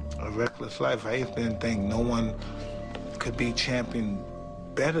a reckless life. I just didn't think no one could be champion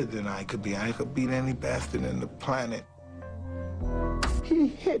better than I could be. I could beat any bastard in the planet. He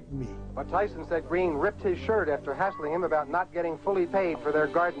hit me. But Tyson said Green ripped his shirt after hassling him about not getting fully paid for their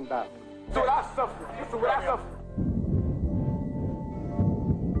garden bout. This is what I suffered. This is what I suffered.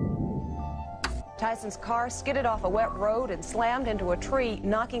 Tyson's car skidded off a wet road and slammed into a tree,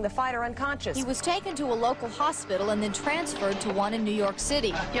 knocking the fighter unconscious. He was taken to a local hospital and then transferred to one in New York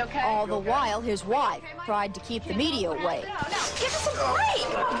City. You okay? All the while, his wife tried to keep the media away. No, give us a break.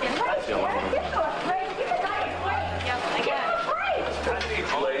 Give us a break. Give us a break. Give us a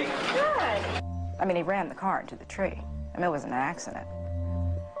break. Good. I mean, he ran the car into the tree. I mean, it wasn't an accident.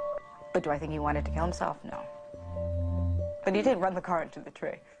 But do I think he wanted to kill himself? No. But he did run the car into the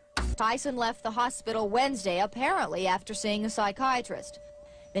tree. Tyson left the hospital Wednesday, apparently after seeing a psychiatrist.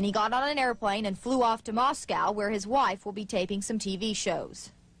 Then he got on an airplane and flew off to Moscow, where his wife will be taping some TV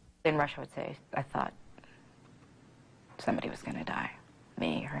shows. In Russia, I would say, I thought somebody was going to die.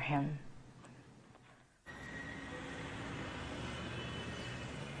 Me or him.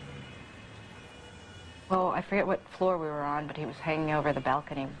 Well, I forget what floor we were on, but he was hanging over the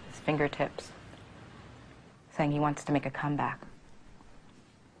balcony with his fingertips, saying he wants to make a comeback.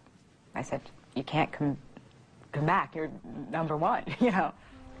 I said, you can't come back, you're number one, you know.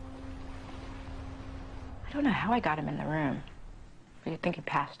 I don't know how I got him in the room. But I think he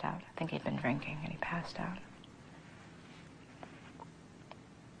passed out. I think he'd been drinking and he passed out.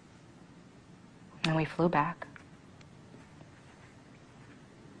 And we flew back.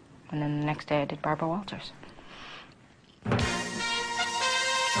 And then the next day I did Barbara Walters.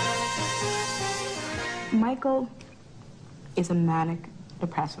 Michael is a manic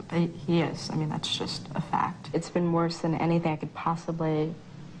depressive. He is. I mean, that's just a fact. It's been worse than anything I could possibly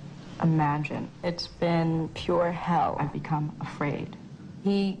imagine. It's been pure hell. I've become afraid.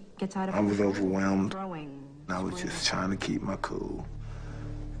 He gets out of... I was overwhelmed. I was just trying to keep my cool.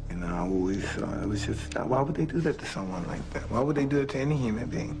 You know, I always thought it was just, why would they do that to someone like that? Why would they do it to any human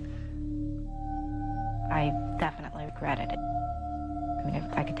being? I definitely regretted it. I mean,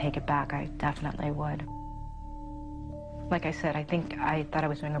 if I could take it back, I definitely would. Like I said, I think I thought I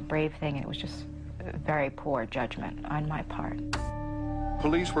was doing a brave thing, and it was just very poor judgment on my part.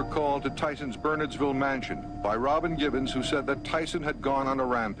 Police were called to Tyson's Bernardsville mansion by Robin Gibbons, who said that Tyson had gone on a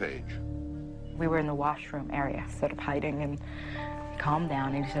rampage. We were in the washroom area, sort of hiding, and he calmed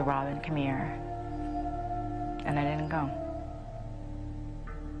down, and he said, Robin, come here. And I didn't go.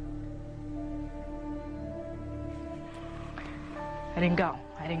 I didn't go.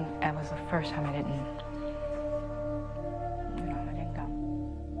 That was the first time I didn't.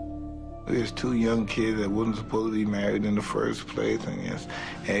 There's two young kids that wasn't supposed to be married in the first place, and yes,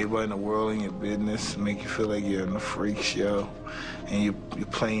 everybody in the world in your business make you feel like you're in a freak show, and you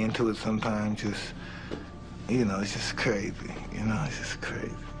play into it sometimes. Just, you know, it's just crazy. You know, it's just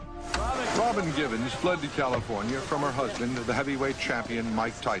crazy. Robin Givens fled to California from her husband, the heavyweight champion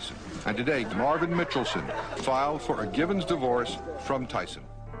Mike Tyson. And today, Marvin Mitchelson filed for a Givens divorce from Tyson.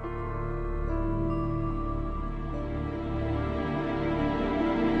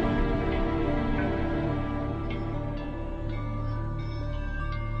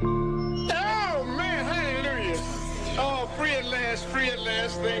 Free at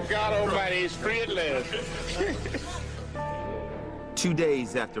last, thank God Almighty, he's free at last. 2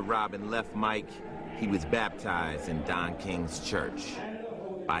 days after Robin left Mike, he was baptized in Don King's church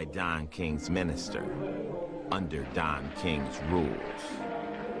by Don King's minister, under Don King's rules.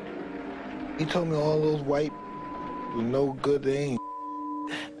 He told me all those white were no good, they ain't.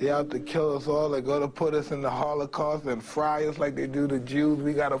 They out to kill us all, they're gonna put us in the Holocaust and fry us like they do the Jews.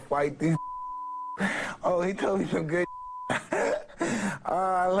 We gotta fight these. Oh, he told me some good. Oh,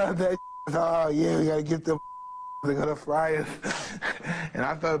 I love that. Oh, yeah, we gotta get them. They're gonna fry us. And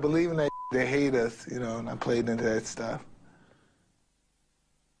I started believing that they hate us, you know, and I played into that stuff.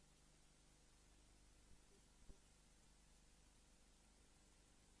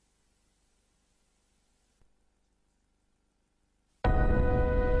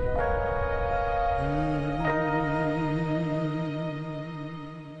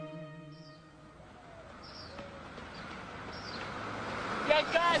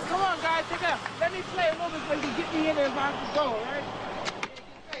 Guys, come on, guys, take out. Let me play a little bit so you can get me in there if I have to go, right?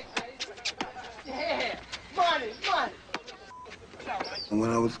 Yeah, money. When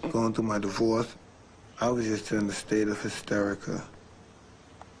I was going through my divorce, I was just in a state of hysterica.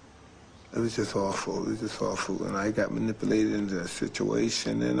 It was just awful. It was just awful. And I got manipulated into that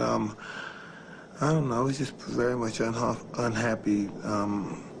situation. And I don't know, I was just very much unhappy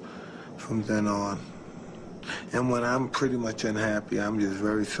from then on. And when I'm pretty much unhappy, I'm just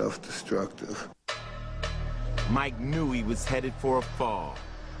very self-destructive. Mike knew he was headed for a fall,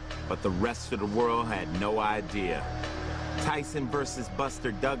 but the rest of the world had no idea. Tyson versus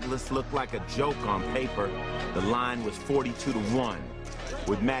Buster Douglas looked like a joke on paper. The line was 42-1.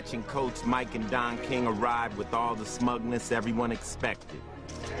 With matching coats, Mike and Don King arrived with all the smugness everyone expected.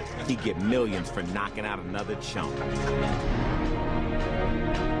 He'd get millions for knocking out another chump.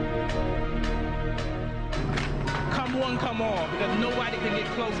 Come one, come all, because nobody can get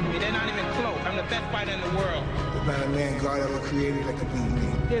close to me. They're not even close. I'm the best fighter in the world. There's not a man God ever created that can beat me.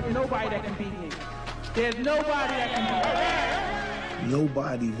 There's nobody that can beat me. There's nobody that can beat me.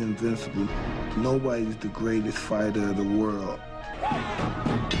 Nobody's invincible. Nobody's the greatest fighter of the world.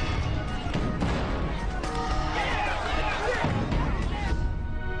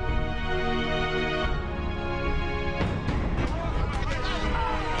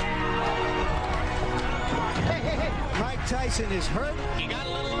 Mike Tyson is hurt. He got a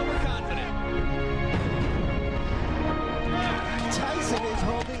little overconfident. Tyson is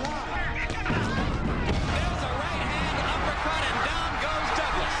holding on. There's a right hand uppercut, and down goes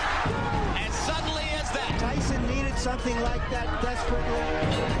Douglas. As suddenly as that, Tyson needed something like that desperately.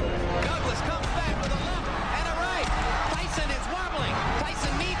 Douglas comes back with a left and a right. Tyson is wobbling.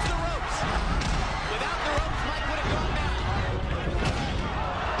 Tyson needs the ropes. Without the ropes, Mike would have gone down.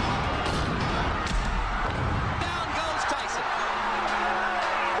 Down goes Tyson.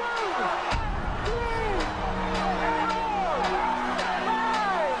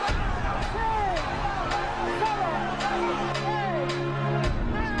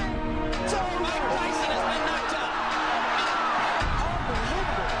 Mike Tyson has been knocked out. The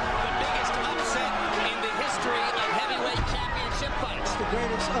biggest upset in the history of heavyweight championship fights. The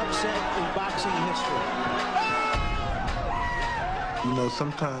greatest upset in boxing history. You know,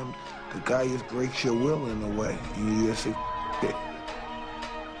 sometimes the guy just breaks your will in a way, and you just say, it.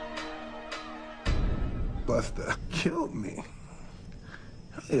 Buster killed me.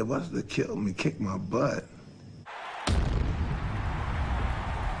 Yeah, Buster killed me, kicked my butt.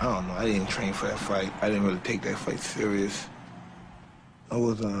 I don't know, I didn't train for that fight. I didn't really take that fight serious. I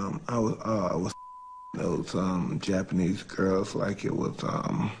was those Japanese girls like it was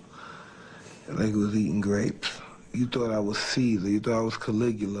eating grapes. You thought I was Caesar, you thought I was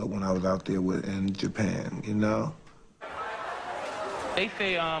Caligula when I was out there in Japan, you know? They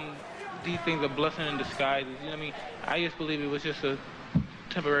say these things are blessing in disguise. You know what I mean? I just believe it was just a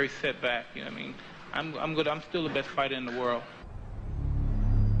temporary setback. You know what I mean? I'm good. I'm still the best fighter in the world.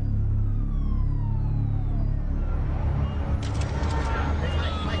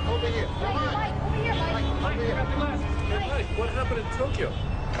 What happened in Tokyo?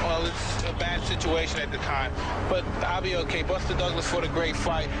 Well, it's a bad situation at the time, but I'll be okay. Buster Douglas fought a great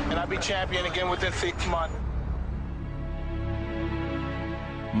fight, and I'll be champion again within 6 months.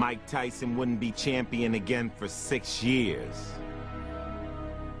 Mike Tyson wouldn't be champion again for 6 years.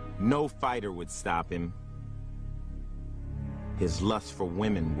 No fighter would stop him. His lust for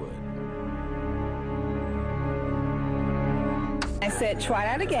women would. I said, try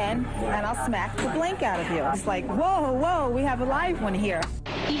that again, and I'll smack the blank out of you. It's like, whoa, whoa, we have a live one here.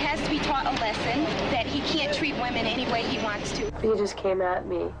 He has to be taught a lesson that he can't treat women any way he wants to. He just came at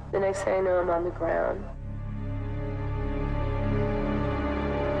me. The next thing I know, I'm on the ground.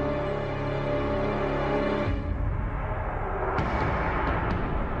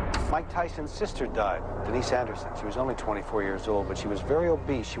 Mike Tyson's sister died, Denise Anderson. She was only 24 years old, but she was very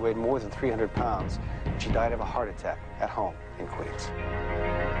obese. She weighed more than 300 pounds. She died of a heart attack at home in Queens.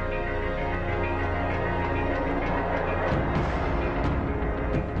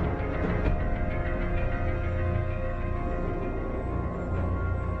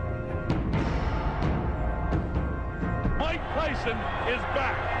 Mike Tyson is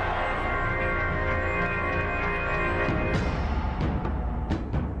back.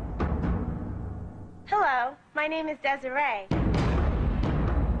 Hello, my name is Desiree.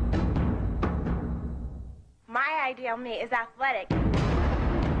 My ideal mate is athletic.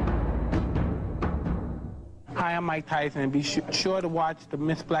 Hi, I'm Mike Tyson, and be sure to watch the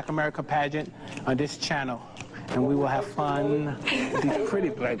Miss Black America pageant on this channel, and we will have fun with these pretty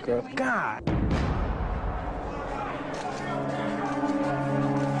black girls. God.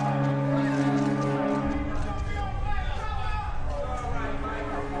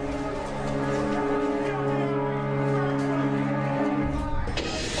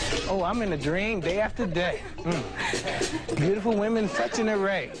 Oh, I'm in a dream day after day. Beautiful women, such an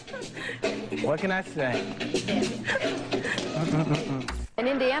array. What can I say? An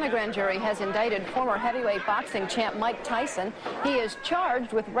Indiana grand jury has indicted former heavyweight boxing champ Mike Tyson. He is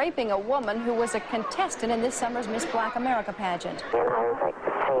charged with raping a woman who was a contestant in this summer's Miss Black America pageant. I was like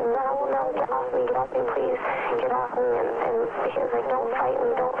saying, no, get off me, please, get off me. And he was like, don't fight me,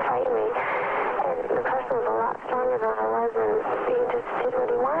 don't fight me. And the person was a lot stronger than I was, and he just did what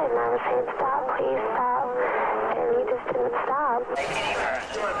he wanted. And I was saying, stop, please, stop. And he just didn't stop.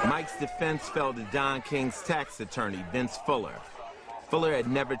 Mike's defense fell to Don King's tax attorney, Vince Fuller. Fuller had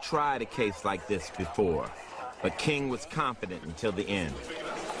never tried a case like this before, but King was confident until the end.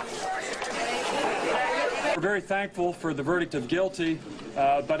 We're very thankful for the verdict of guilty,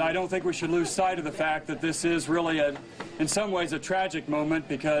 but I don't think we should lose sight of the fact that this is really, in some ways, a tragic moment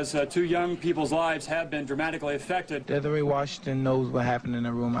because two young people's lives have been dramatically affected. Desiree Washington knows what happened in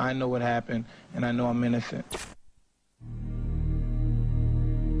the room. I know what happened, and I know I'm innocent.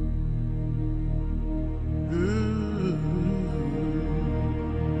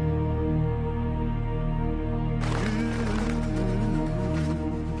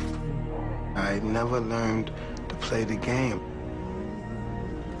 I never learned to play the game.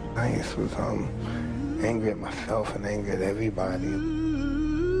 I just was angry at myself and angry at everybody.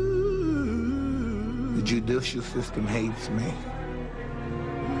 The judicial system hates me.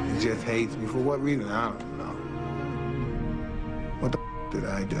 It just hates me. For what reason? I don't know. What the did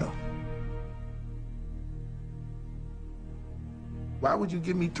I do? Why would you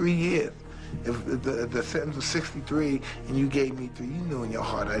give me 3 years? If the sentence was 63 and you gave me 3, you knew in your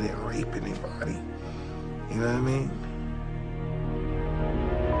heart I didn't rape anybody. You know what I mean?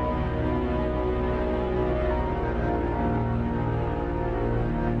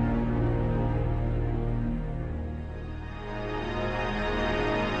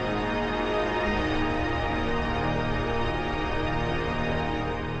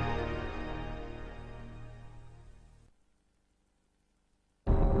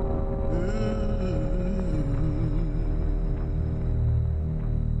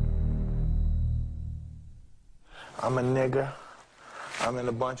 I'm a nigger. I'm in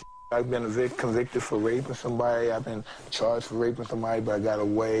a bunch of I've been convicted for raping somebody. I've been charged for raping somebody, but I got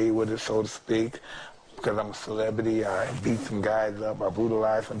away with it, so to speak, because I'm a celebrity. I beat some guys up. I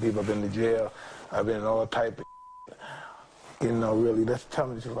brutalized some people. I've been to jail. I've been in all type of you know, really, that's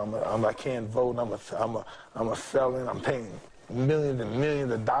telling the truth. I can't vote. I'm a felon. I'm paying millions and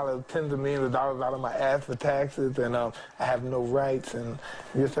millions of dollars, tens of millions of dollars out of my ass for taxes, and I have no rights, and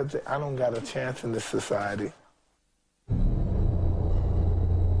just I don't got a chance in this society.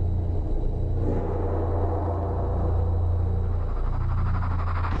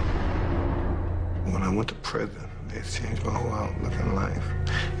 When I went to prison, it changed my whole outlook in life.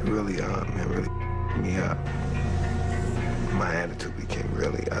 It really me up. My attitude became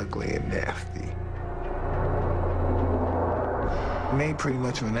really ugly and nasty. It made pretty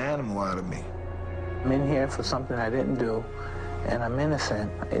much of an animal out of me. I'm in here for something I didn't do, and I'm innocent.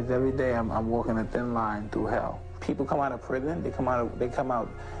 Every day I'm walking a thin line through hell. People come out of prison, they come out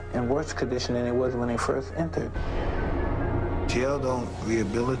in worse condition than they was when they first entered. Jail don't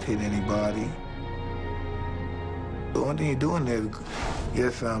rehabilitate anybody. The only thing you're doing there is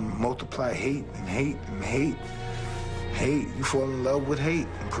just multiply hate and hate and hate. Hate. You fall in love with hate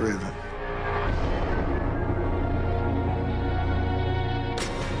in prison.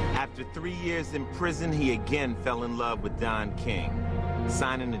 After 3 years in prison, he again fell in love with Don King,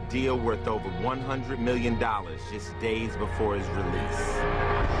 signing a deal worth over $100 million just days before his release.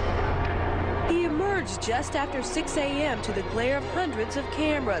 He emerged just after 6 a.m. to the glare of hundreds of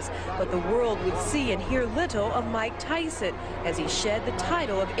cameras, but the world would see and hear little of Mike Tyson as he shed the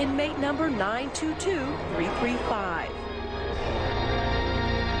title of inmate number 922335.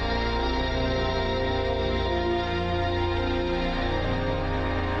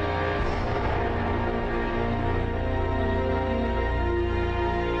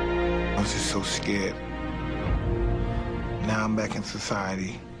 I was just so scared. Now I'm back in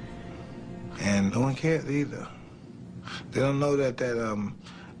society, and no one cares either. They don't know that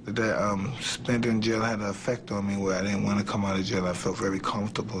spent in jail had an effect on me where I didn't want to come out of jail. I felt very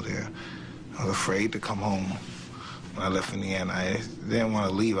comfortable there. I was afraid to come home when I left in the end. I didn't want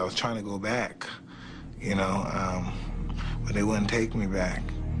to leave. I was trying to go back, you know, but they wouldn't take me back.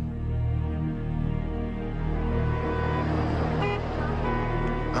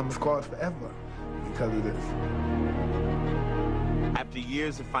 I'm scarred forever because of this. After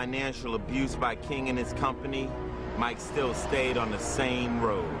years of financial abuse by King and his company, Mike still stayed on the same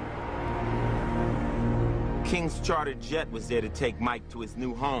road. King's chartered jet was there to take Mike to his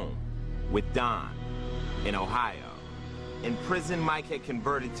new home with Don in Ohio. In prison, Mike had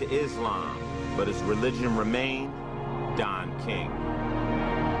converted to Islam, but his religion remained Don King.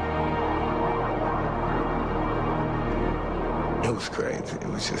 It was crazy. It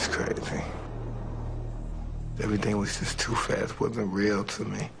was just crazy. Everything was just too fast, wasn't real to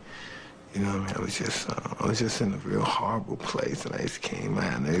me. You know what I mean? I was just in a real horrible place, and I just came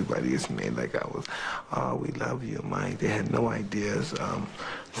out, and everybody just made like I was, oh, we love you, Mike. They had no ideas,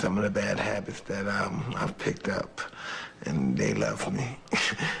 some of the bad habits that I've picked up, and they love me.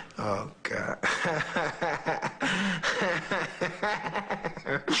 Oh, God.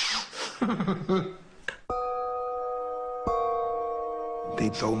 They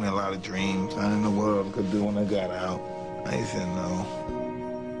told me a lot of dreams. I didn't know what I could do when I got out. I just didn't know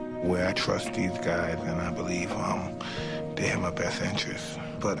where I trust these guys, and I believe they have my best interests.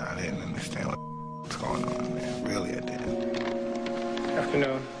 But I didn't understand what's going on, man. Really, I didn't.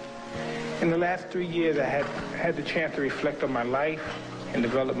 Afternoon. In the last 3 years, I had the chance to reflect on my life and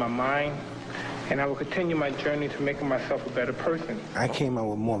develop my mind, and I will continue my journey to making myself a better person. I came out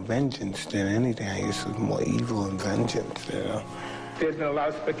with more vengeance than anything. I used to be more evil and vengeance, you know. There's been a lot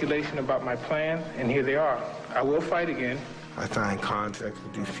of speculation about my plans, and here they are. I will fight again. I signed contracts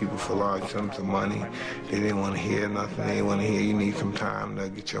with these people for large sums of money. They didn't want to hear nothing. They didn't want to hear you need some time to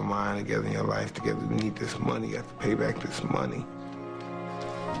get your mind together and your life together. You need this money. You have to pay back this money.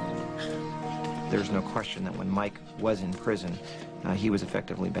 There's no question that when Mike was in prison, he was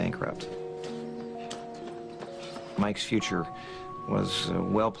effectively bankrupt. Mike's future was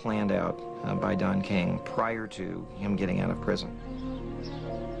well planned out by Don King prior to him getting out of prison.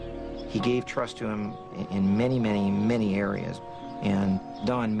 He gave trust to him in many, many, many areas, and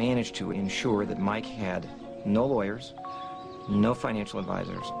Don managed to ensure that Mike had no lawyers, no financial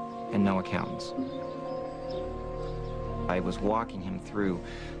advisors, and no accountants. I was walking him through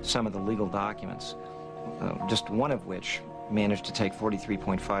some of the legal documents, just one of which managed to take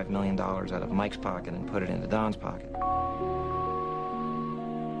 $43.5 million out of Mike's pocket and put it into Don's pocket.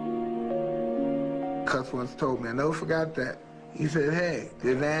 Cus once told me, I never forgot that. He said, hey,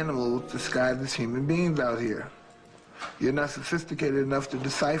 there's animals disguised as human beings out here. You're not sophisticated enough to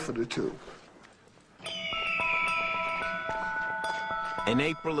decipher the two. In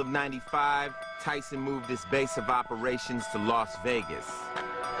April of '95, Tyson moved his base of operations to Las Vegas.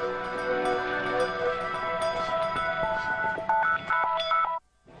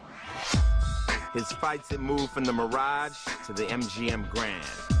 His fights had moved from the Mirage to the MGM Grand.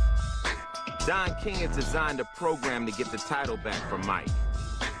 Don King had designed a program to get the title back from Mike.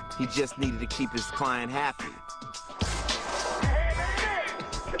 He just needed to keep his client happy.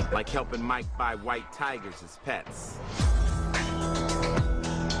 Like helping Mike buy white tigers as pets.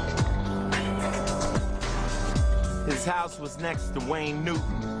 His house was next to Wayne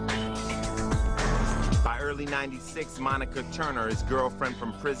Newton. By early '96, Monica Turner, his girlfriend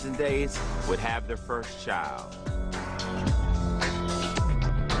from prison days, would have their first child.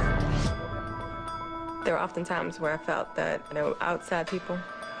 There were often times where I felt that there were outside people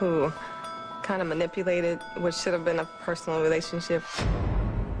who kind of manipulated what should have been a personal relationship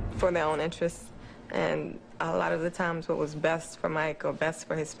for their own interests. And a lot of the times what was best for Mike or best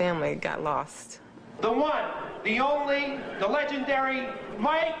for his family got lost. The one, the only, the legendary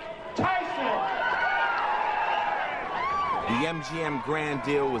Mike Tyson! The MGM Grand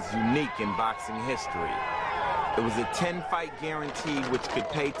deal was unique in boxing history. It was a 10-fight guarantee which could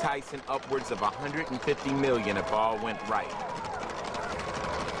pay Tyson upwards of $150 million if all went right.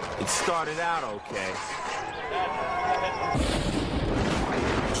 It started out okay.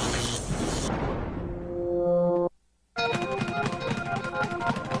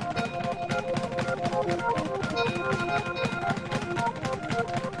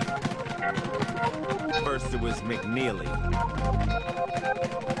 First it was McNeely.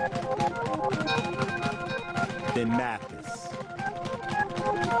 Then Mathis.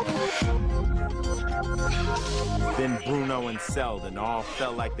 Then Bruno and Selden all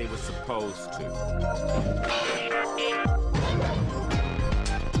felt like they were supposed to.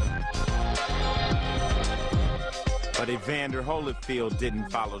 But Evander Holyfield didn't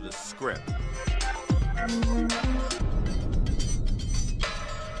follow the script.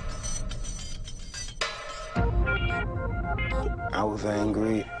 I was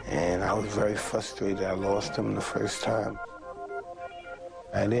angry, and I was very frustrated. I lost him the first time.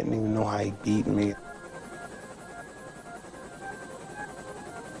 I didn't even know how he beat me.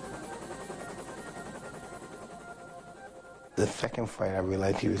 The second fight, I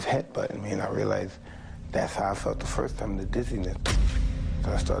realized he was headbutting me, and I realized that's how I felt the first time, the dizziness.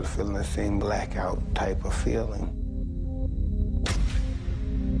 So I started feeling the same blackout type of feeling.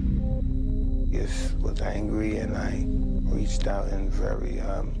 Just was angry, and I reached out in very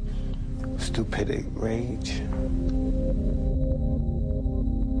stupid rage.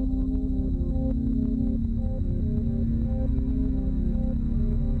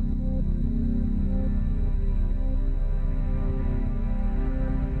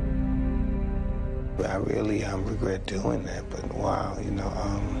 I really regret doing that, but wow, you know,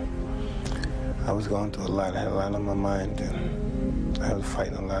 I was going through a lot. I had a lot on my mind, and I was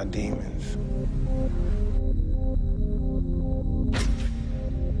fighting a lot of demons.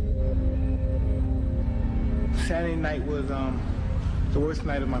 Saturday night was the worst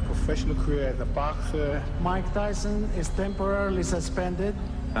night of my professional career as a boxer. Mike Tyson is temporarily suspended.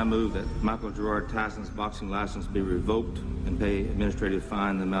 I move that Michael Gerard Tyson's boxing license be revoked and pay administrative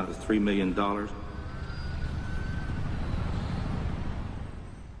fine in the amount of $3 million.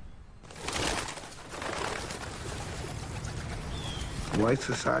 White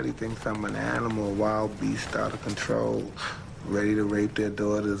society thinks I'm an animal, a wild beast out of control, ready to rape their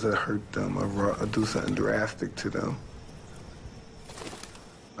daughters or hurt them or do something drastic to them.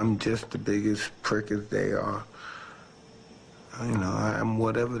 I'm just the biggest prick as they are. You know, I'm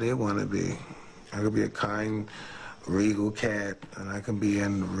whatever they want to be. I could be a kind, regal cat, and I can be a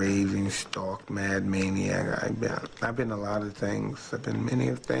raving, stalked, mad maniac. I've been a lot of things. I've been many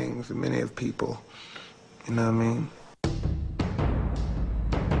of things and many of people. You know what I mean?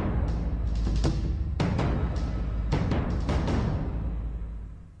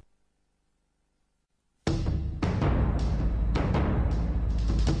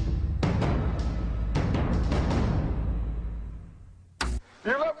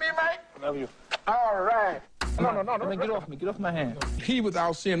 You love me, Mike? I love you. All right. No. Get off me. Get off my hand. He,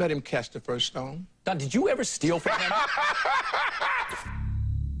 without seeing, let him catch the first stone. Don, did you ever steal from him?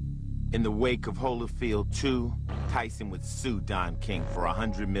 In the wake of Holyfield 2, Tyson would sue Don King for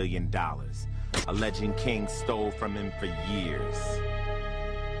 $100 million, alleging King stole from him for years.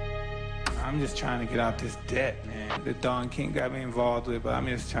 I'm just trying to get out this debt, man. That Don King got me involved with, but I'm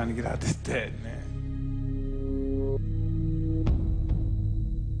just trying to get out this debt, man.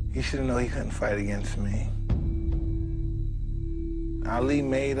 He should have known he couldn't fight against me. Ali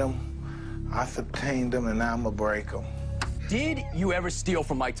made him, I subtained him, and now I'm gonna break him. Did you ever steal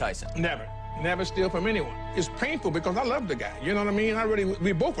from Mike Tyson? Never. Never steal from anyone. It's painful because I love the guy. You know what I mean?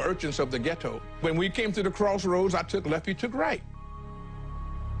 We both are urchins of the ghetto. When we came to the crossroads, I took left, he took right.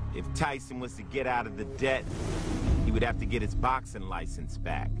 If Tyson was to get out of the debt, he would have to get his boxing license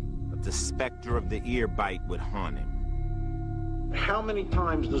back. But the specter of the ear bite would haunt him. How many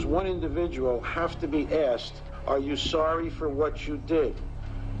times does one individual have to be asked, are you sorry for what you did?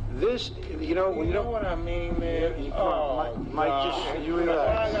 This, you know what I mean, man? Mike, just, you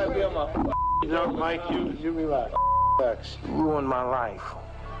relax. You know, Mike, you relax. Ruined my life.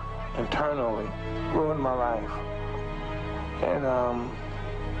 Internally. Ruined my life. And,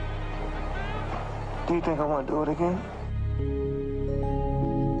 do you think I want to do it again?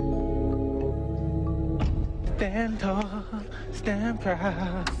 Stand tall, stand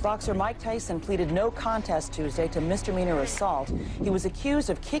proud. Boxer Mike Tyson pleaded no contest Tuesday to misdemeanor assault. He was accused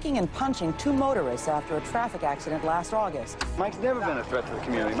of kicking and punching two motorists after a traffic accident last August. Mike's never been a threat to the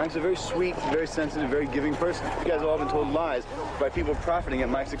community. Mike's a very sweet, very sensitive, very giving person. You guys have all been told lies by people profiting at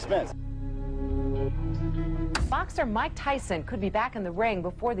Mike's expense. Boxer Mike Tyson could be back in the ring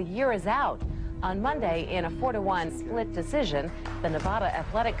before the year is out. On Monday, in a 4-1 split decision, the Nevada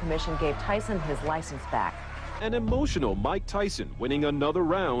Athletic Commission gave Tyson his license back. An emotional Mike Tyson winning another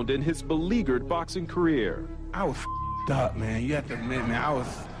round in his beleaguered boxing career. I was up, man. You have to admit, man,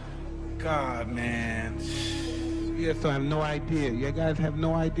 God, man. You guys have no idea. You guys have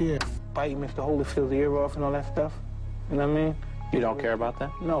no idea. Biting Mr. Holyfield's ear off and all that stuff. You know what I mean? You don't care about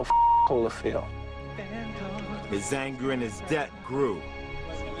that? No, Holyfield. His anger and his debt grew.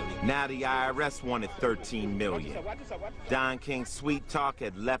 Now the IRS wanted $13 million. Don King's sweet talk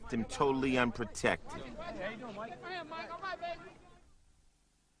had left him totally unprotected.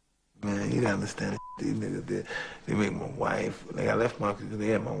 Man, you don't understand these niggas did. They make my wife, like I left my, they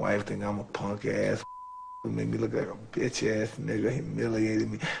had my wife think I'm a punk ass. They made me look like a bitch ass nigga,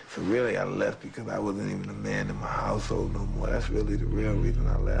 humiliated me. So really I left because I wasn't even a man in my household no more. That's really the real reason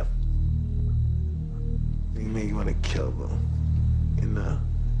I left. They make you want to kill them, you know?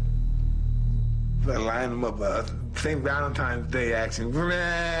 If I line them up, St. Valentine's Day action.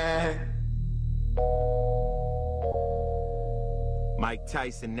 Mike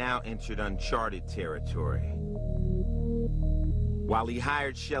Tyson now entered uncharted territory. While he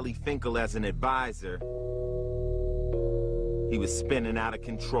hired Shelley Finkel as an advisor, he was spinning out of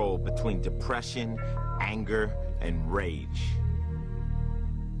control between depression, anger, and rage.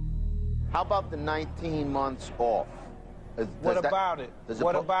 How about the 19 months off? What about it?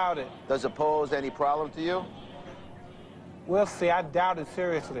 Does it pose any problem to you? We'll see. I doubt it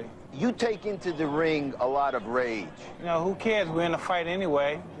seriously. You take into the ring a lot of rage. You know, who cares? We're in a fight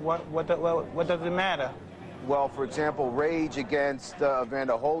anyway. What does it matter? Well, for example, rage against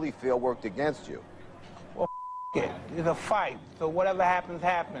Evander Holyfield worked against you. it. It's a fight, so whatever happens,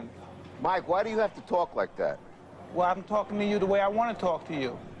 happens. Mike, why do you have to talk like that? Well, I'm talking to you the way I want to talk to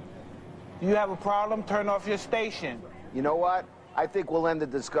you. Do you have a problem? Turn off your station. You know what? I think we'll end the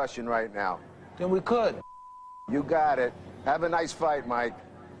discussion right now. Then we could. You got it. Have a nice fight, Mike.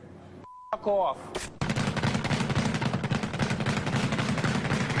 Fuck off.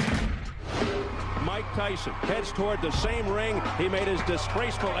 Mike Tyson heads toward the same ring he made his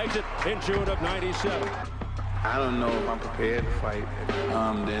disgraceful exit in June of '97. I don't know if I'm prepared to fight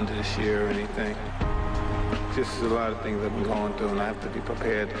at the end of this year or anything. Just a lot of things I've been going through, and I have to be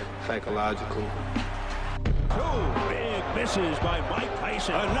prepared psychologically. Two big misses by Mike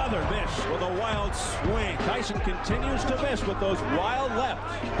Tyson. Another miss with a wild swing. Tyson continues to miss with those wild lefts.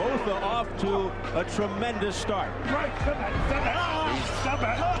 Both are off to a tremendous start. Right, come on.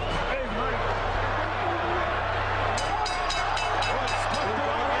 Hey, Mike.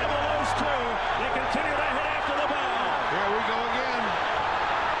 They continue to hit after the bell. Here we go again.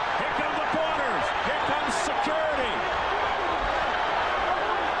 Here come the corners. Here comes security.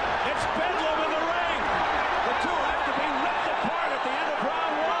 It's bedlam in the ring. The two have to be ripped apart at the end of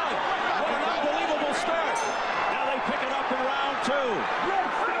round one. What an unbelievable start. Now they pick it up in round two.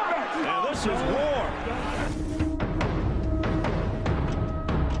 And this is war.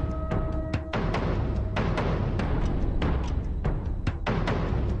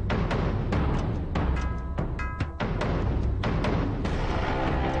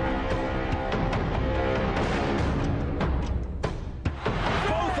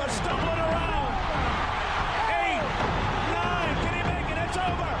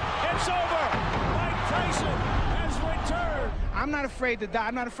 I'm not afraid to die.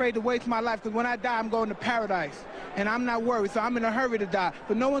 I'm not afraid to waste my life, because when I die, I'm going to paradise. And I'm not worried, so I'm in a hurry to die.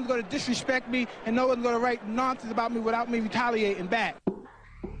 But no one's going to disrespect me, and no one's going to write nonsense about me without me retaliating back.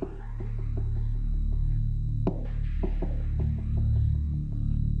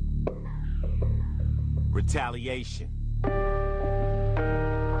 Retaliation.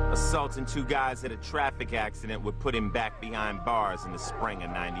 Assaulting two guys at a traffic accident would put him back behind bars in the spring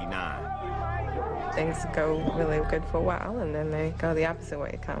of '99. Things go really good for a while, and then they go the opposite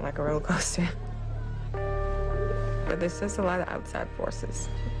way, kind of like a roller coaster. But there's just a lot of outside forces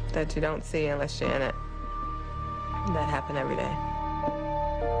that you don't see unless you're in it, that happen every day.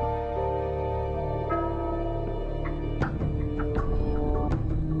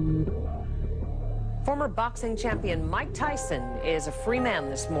 Former boxing champion Mike Tyson is a free man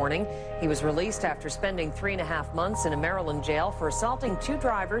this morning. He was released after spending 3.5 months in a Maryland jail for assaulting two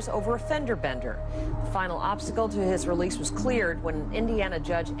drivers over a fender bender. The final obstacle to his release was cleared when an Indiana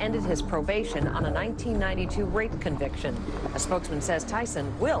judge ended his probation on a 1992 rape conviction. A spokesman says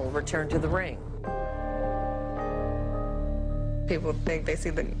Tyson will return to the ring. People think they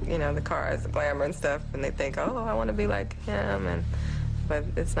see the cars, the glamour and stuff, and they think, oh, I want to be like him, but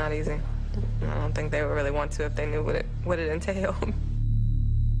it's not easy. I don't think they would really want to if they knew what it entailed.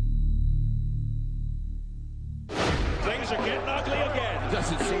 Things are getting ugly again.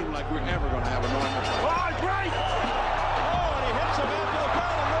 Doesn't seem like we're ever going to have a normal fight. Oh, great! Oh, and he hits him after the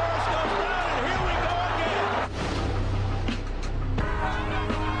bell, and Norris goes down, and here we go again.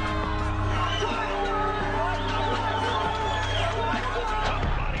 Tough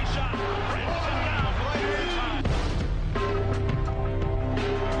body shot. Brings him down.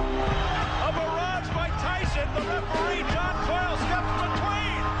 A barrage by Tyson. The referee, John Coyle, steps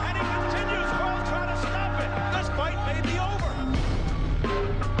between, and he continues. Coyle trying to stop it. This fight may be over.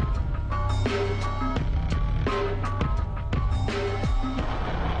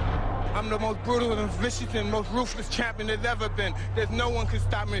 I'm the most brutal and vicious and most ruthless champion there's ever been. There's no one can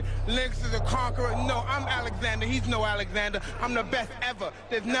stop me. Lynx is a conqueror. No, I'm Alexander. He's no Alexander. I'm the best ever.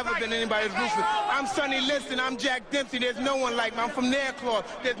 There's never been anybody as ruthless. I'm Sonny Liston. I'm Jack Dempsey. There's no one like me. I'm from Nairclaw.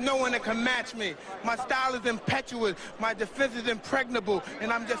 There's no one that can match me. My style is impetuous. My defense is impregnable.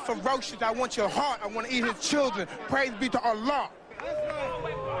 And I'm just ferocious. I want your heart. I want to eat his children. Praise be to Allah.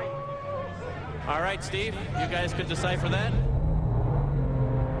 All right, Steve, you guys could decipher that.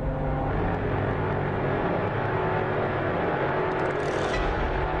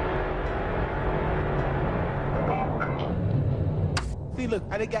 See, look,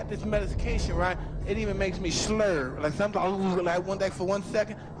 I got this medication, right? It even makes me slur. Like sometimes, like one day for 1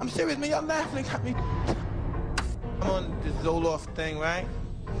 second. I'm serious, man. Y'all laughing at me. I'm on this Zoloft thing, right?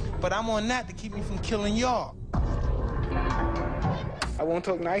 But I'm on that to keep me from killing y'all. I won't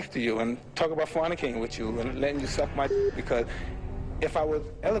talk nice to you and talk about fornicating with you and letting you suck my because if I was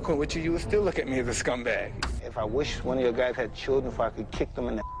eloquent with you, you would still look at me as a scumbag. If I wish one of your guys had children, if I could kick them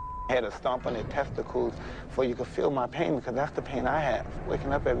in the head or stomp on their testicles, so you could feel my pain, because that's the pain I have,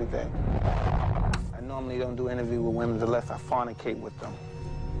 waking up every day. I normally don't do interviews with women unless I fornicate with them.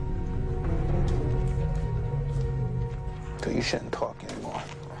 So you shouldn't talk anymore.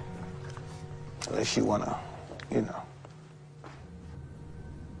 Unless you want to, you know.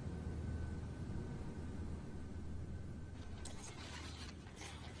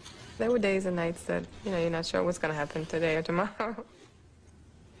 There were days and nights that, you're not sure what's going to happen today or tomorrow.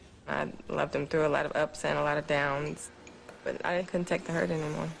 I loved him through a lot of ups and a lot of downs, but I couldn't take the hurt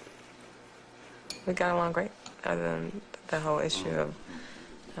anymore. We got along great, other than the whole issue of,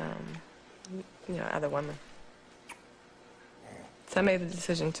 other women. So I made the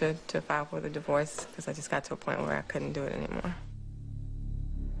decision to file for the divorce because I just got to a point where I couldn't do it anymore.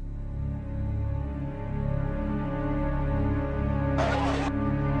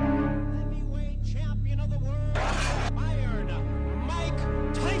 Heavyweight champion of the world, Iron Mike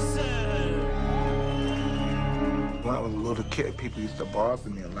Tyson. When I was a little kid, people used to bother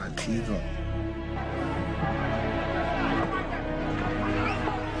me a lot, tease them.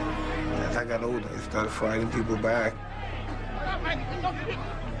 As I got older, I started fighting people back.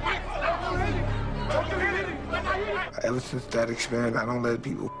 Ever since that experience, I don't let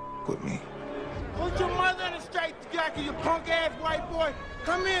people with me. Put your mother in a straight jacket, you punk-ass white boy.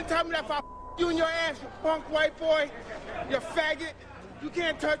 Come in and tell me that if I you in your ass, you punk white boy, you faggot. You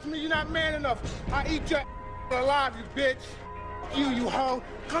can't touch me, you're not man enough. I eat your alive, you bitch. You hoe.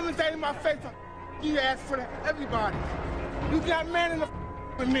 Come and say to my face, you ass for everybody. You not man enough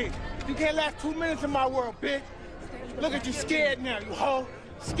with me. You can't last 2 minutes in my world, bitch. Look at you scared now, you hoe.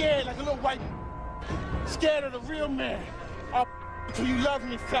 Scared like a little white. Scared of the real man. I'll till you love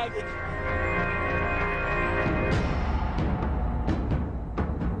me, faggot.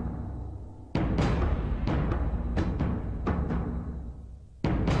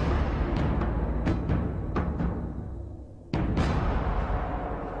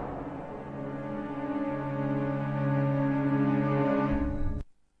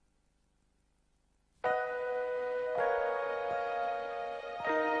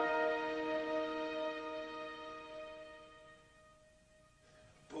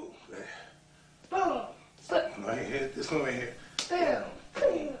 Right here, this one right here. Damn.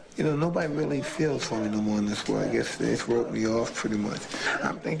 You know, nobody really feels for me no more in this world. I guess they wrote me off pretty much.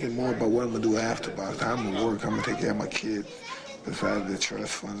 I'm thinking more about what I'm gonna do after. By the time I work, I'm gonna take care of my kids, besides the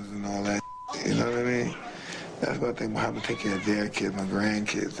trust funds and all that. You know what I mean? That's what I think about how to take care of their kids, my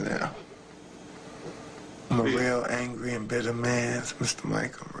grandkids now. I'm a real angry and bitter man, Mr.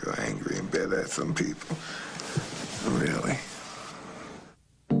 Mike. I'm real angry and bitter at some people. Really.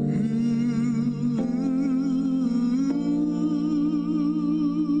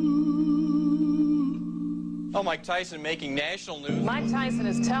 Oh, Mike Tyson making national news. Mike Tyson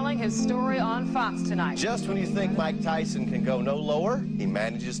is telling his story on Fox tonight. Just when you think Mike Tyson can go no lower, he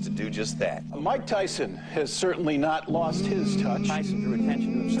manages to do just that. Mike Tyson has certainly not lost his touch. Tyson drew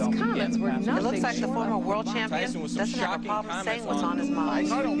attention to himself. His comments were nothing. It looks like the former world champion doesn't have a problem saying what's on his mind.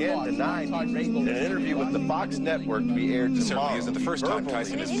 Tyson again denied he raped in an interview with the Fox Network to be aired tomorrow. Certainly isn't the first time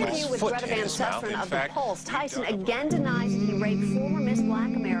Tyson has put his foot in his mouth. In fact, Pulse, Tyson again denies he raped former Miss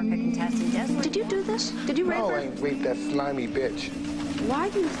Black America contestant Desiree. Did you do this? Did you rape her? No, I ain't raped that slimy bitch. Why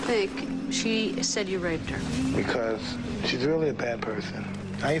do you think she said you raped her? Because she's really a bad person.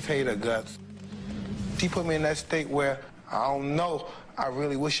 I ain't hate her guts. She put me in that state where I don't know. I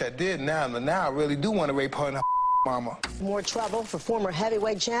really wish I did now, but now I really do want to rape her and her mama. More trouble for former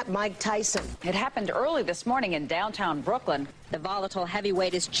heavyweight champ Mike Tyson. It happened early this morning in downtown Brooklyn. The volatile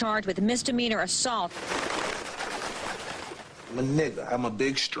heavyweight is charged with misdemeanor assault. I'm a nigga. I'm a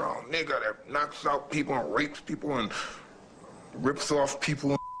big, strong nigga that knocks out people and rapes people and rips off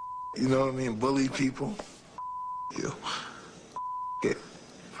people. You know what I mean? Bully people. You.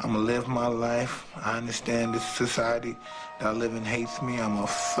 I'm gonna live my life. I understand this society that I live in hates me. I'm gonna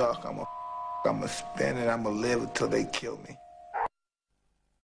suck. I'm gonna spend it. I'm gonna live until they kill me.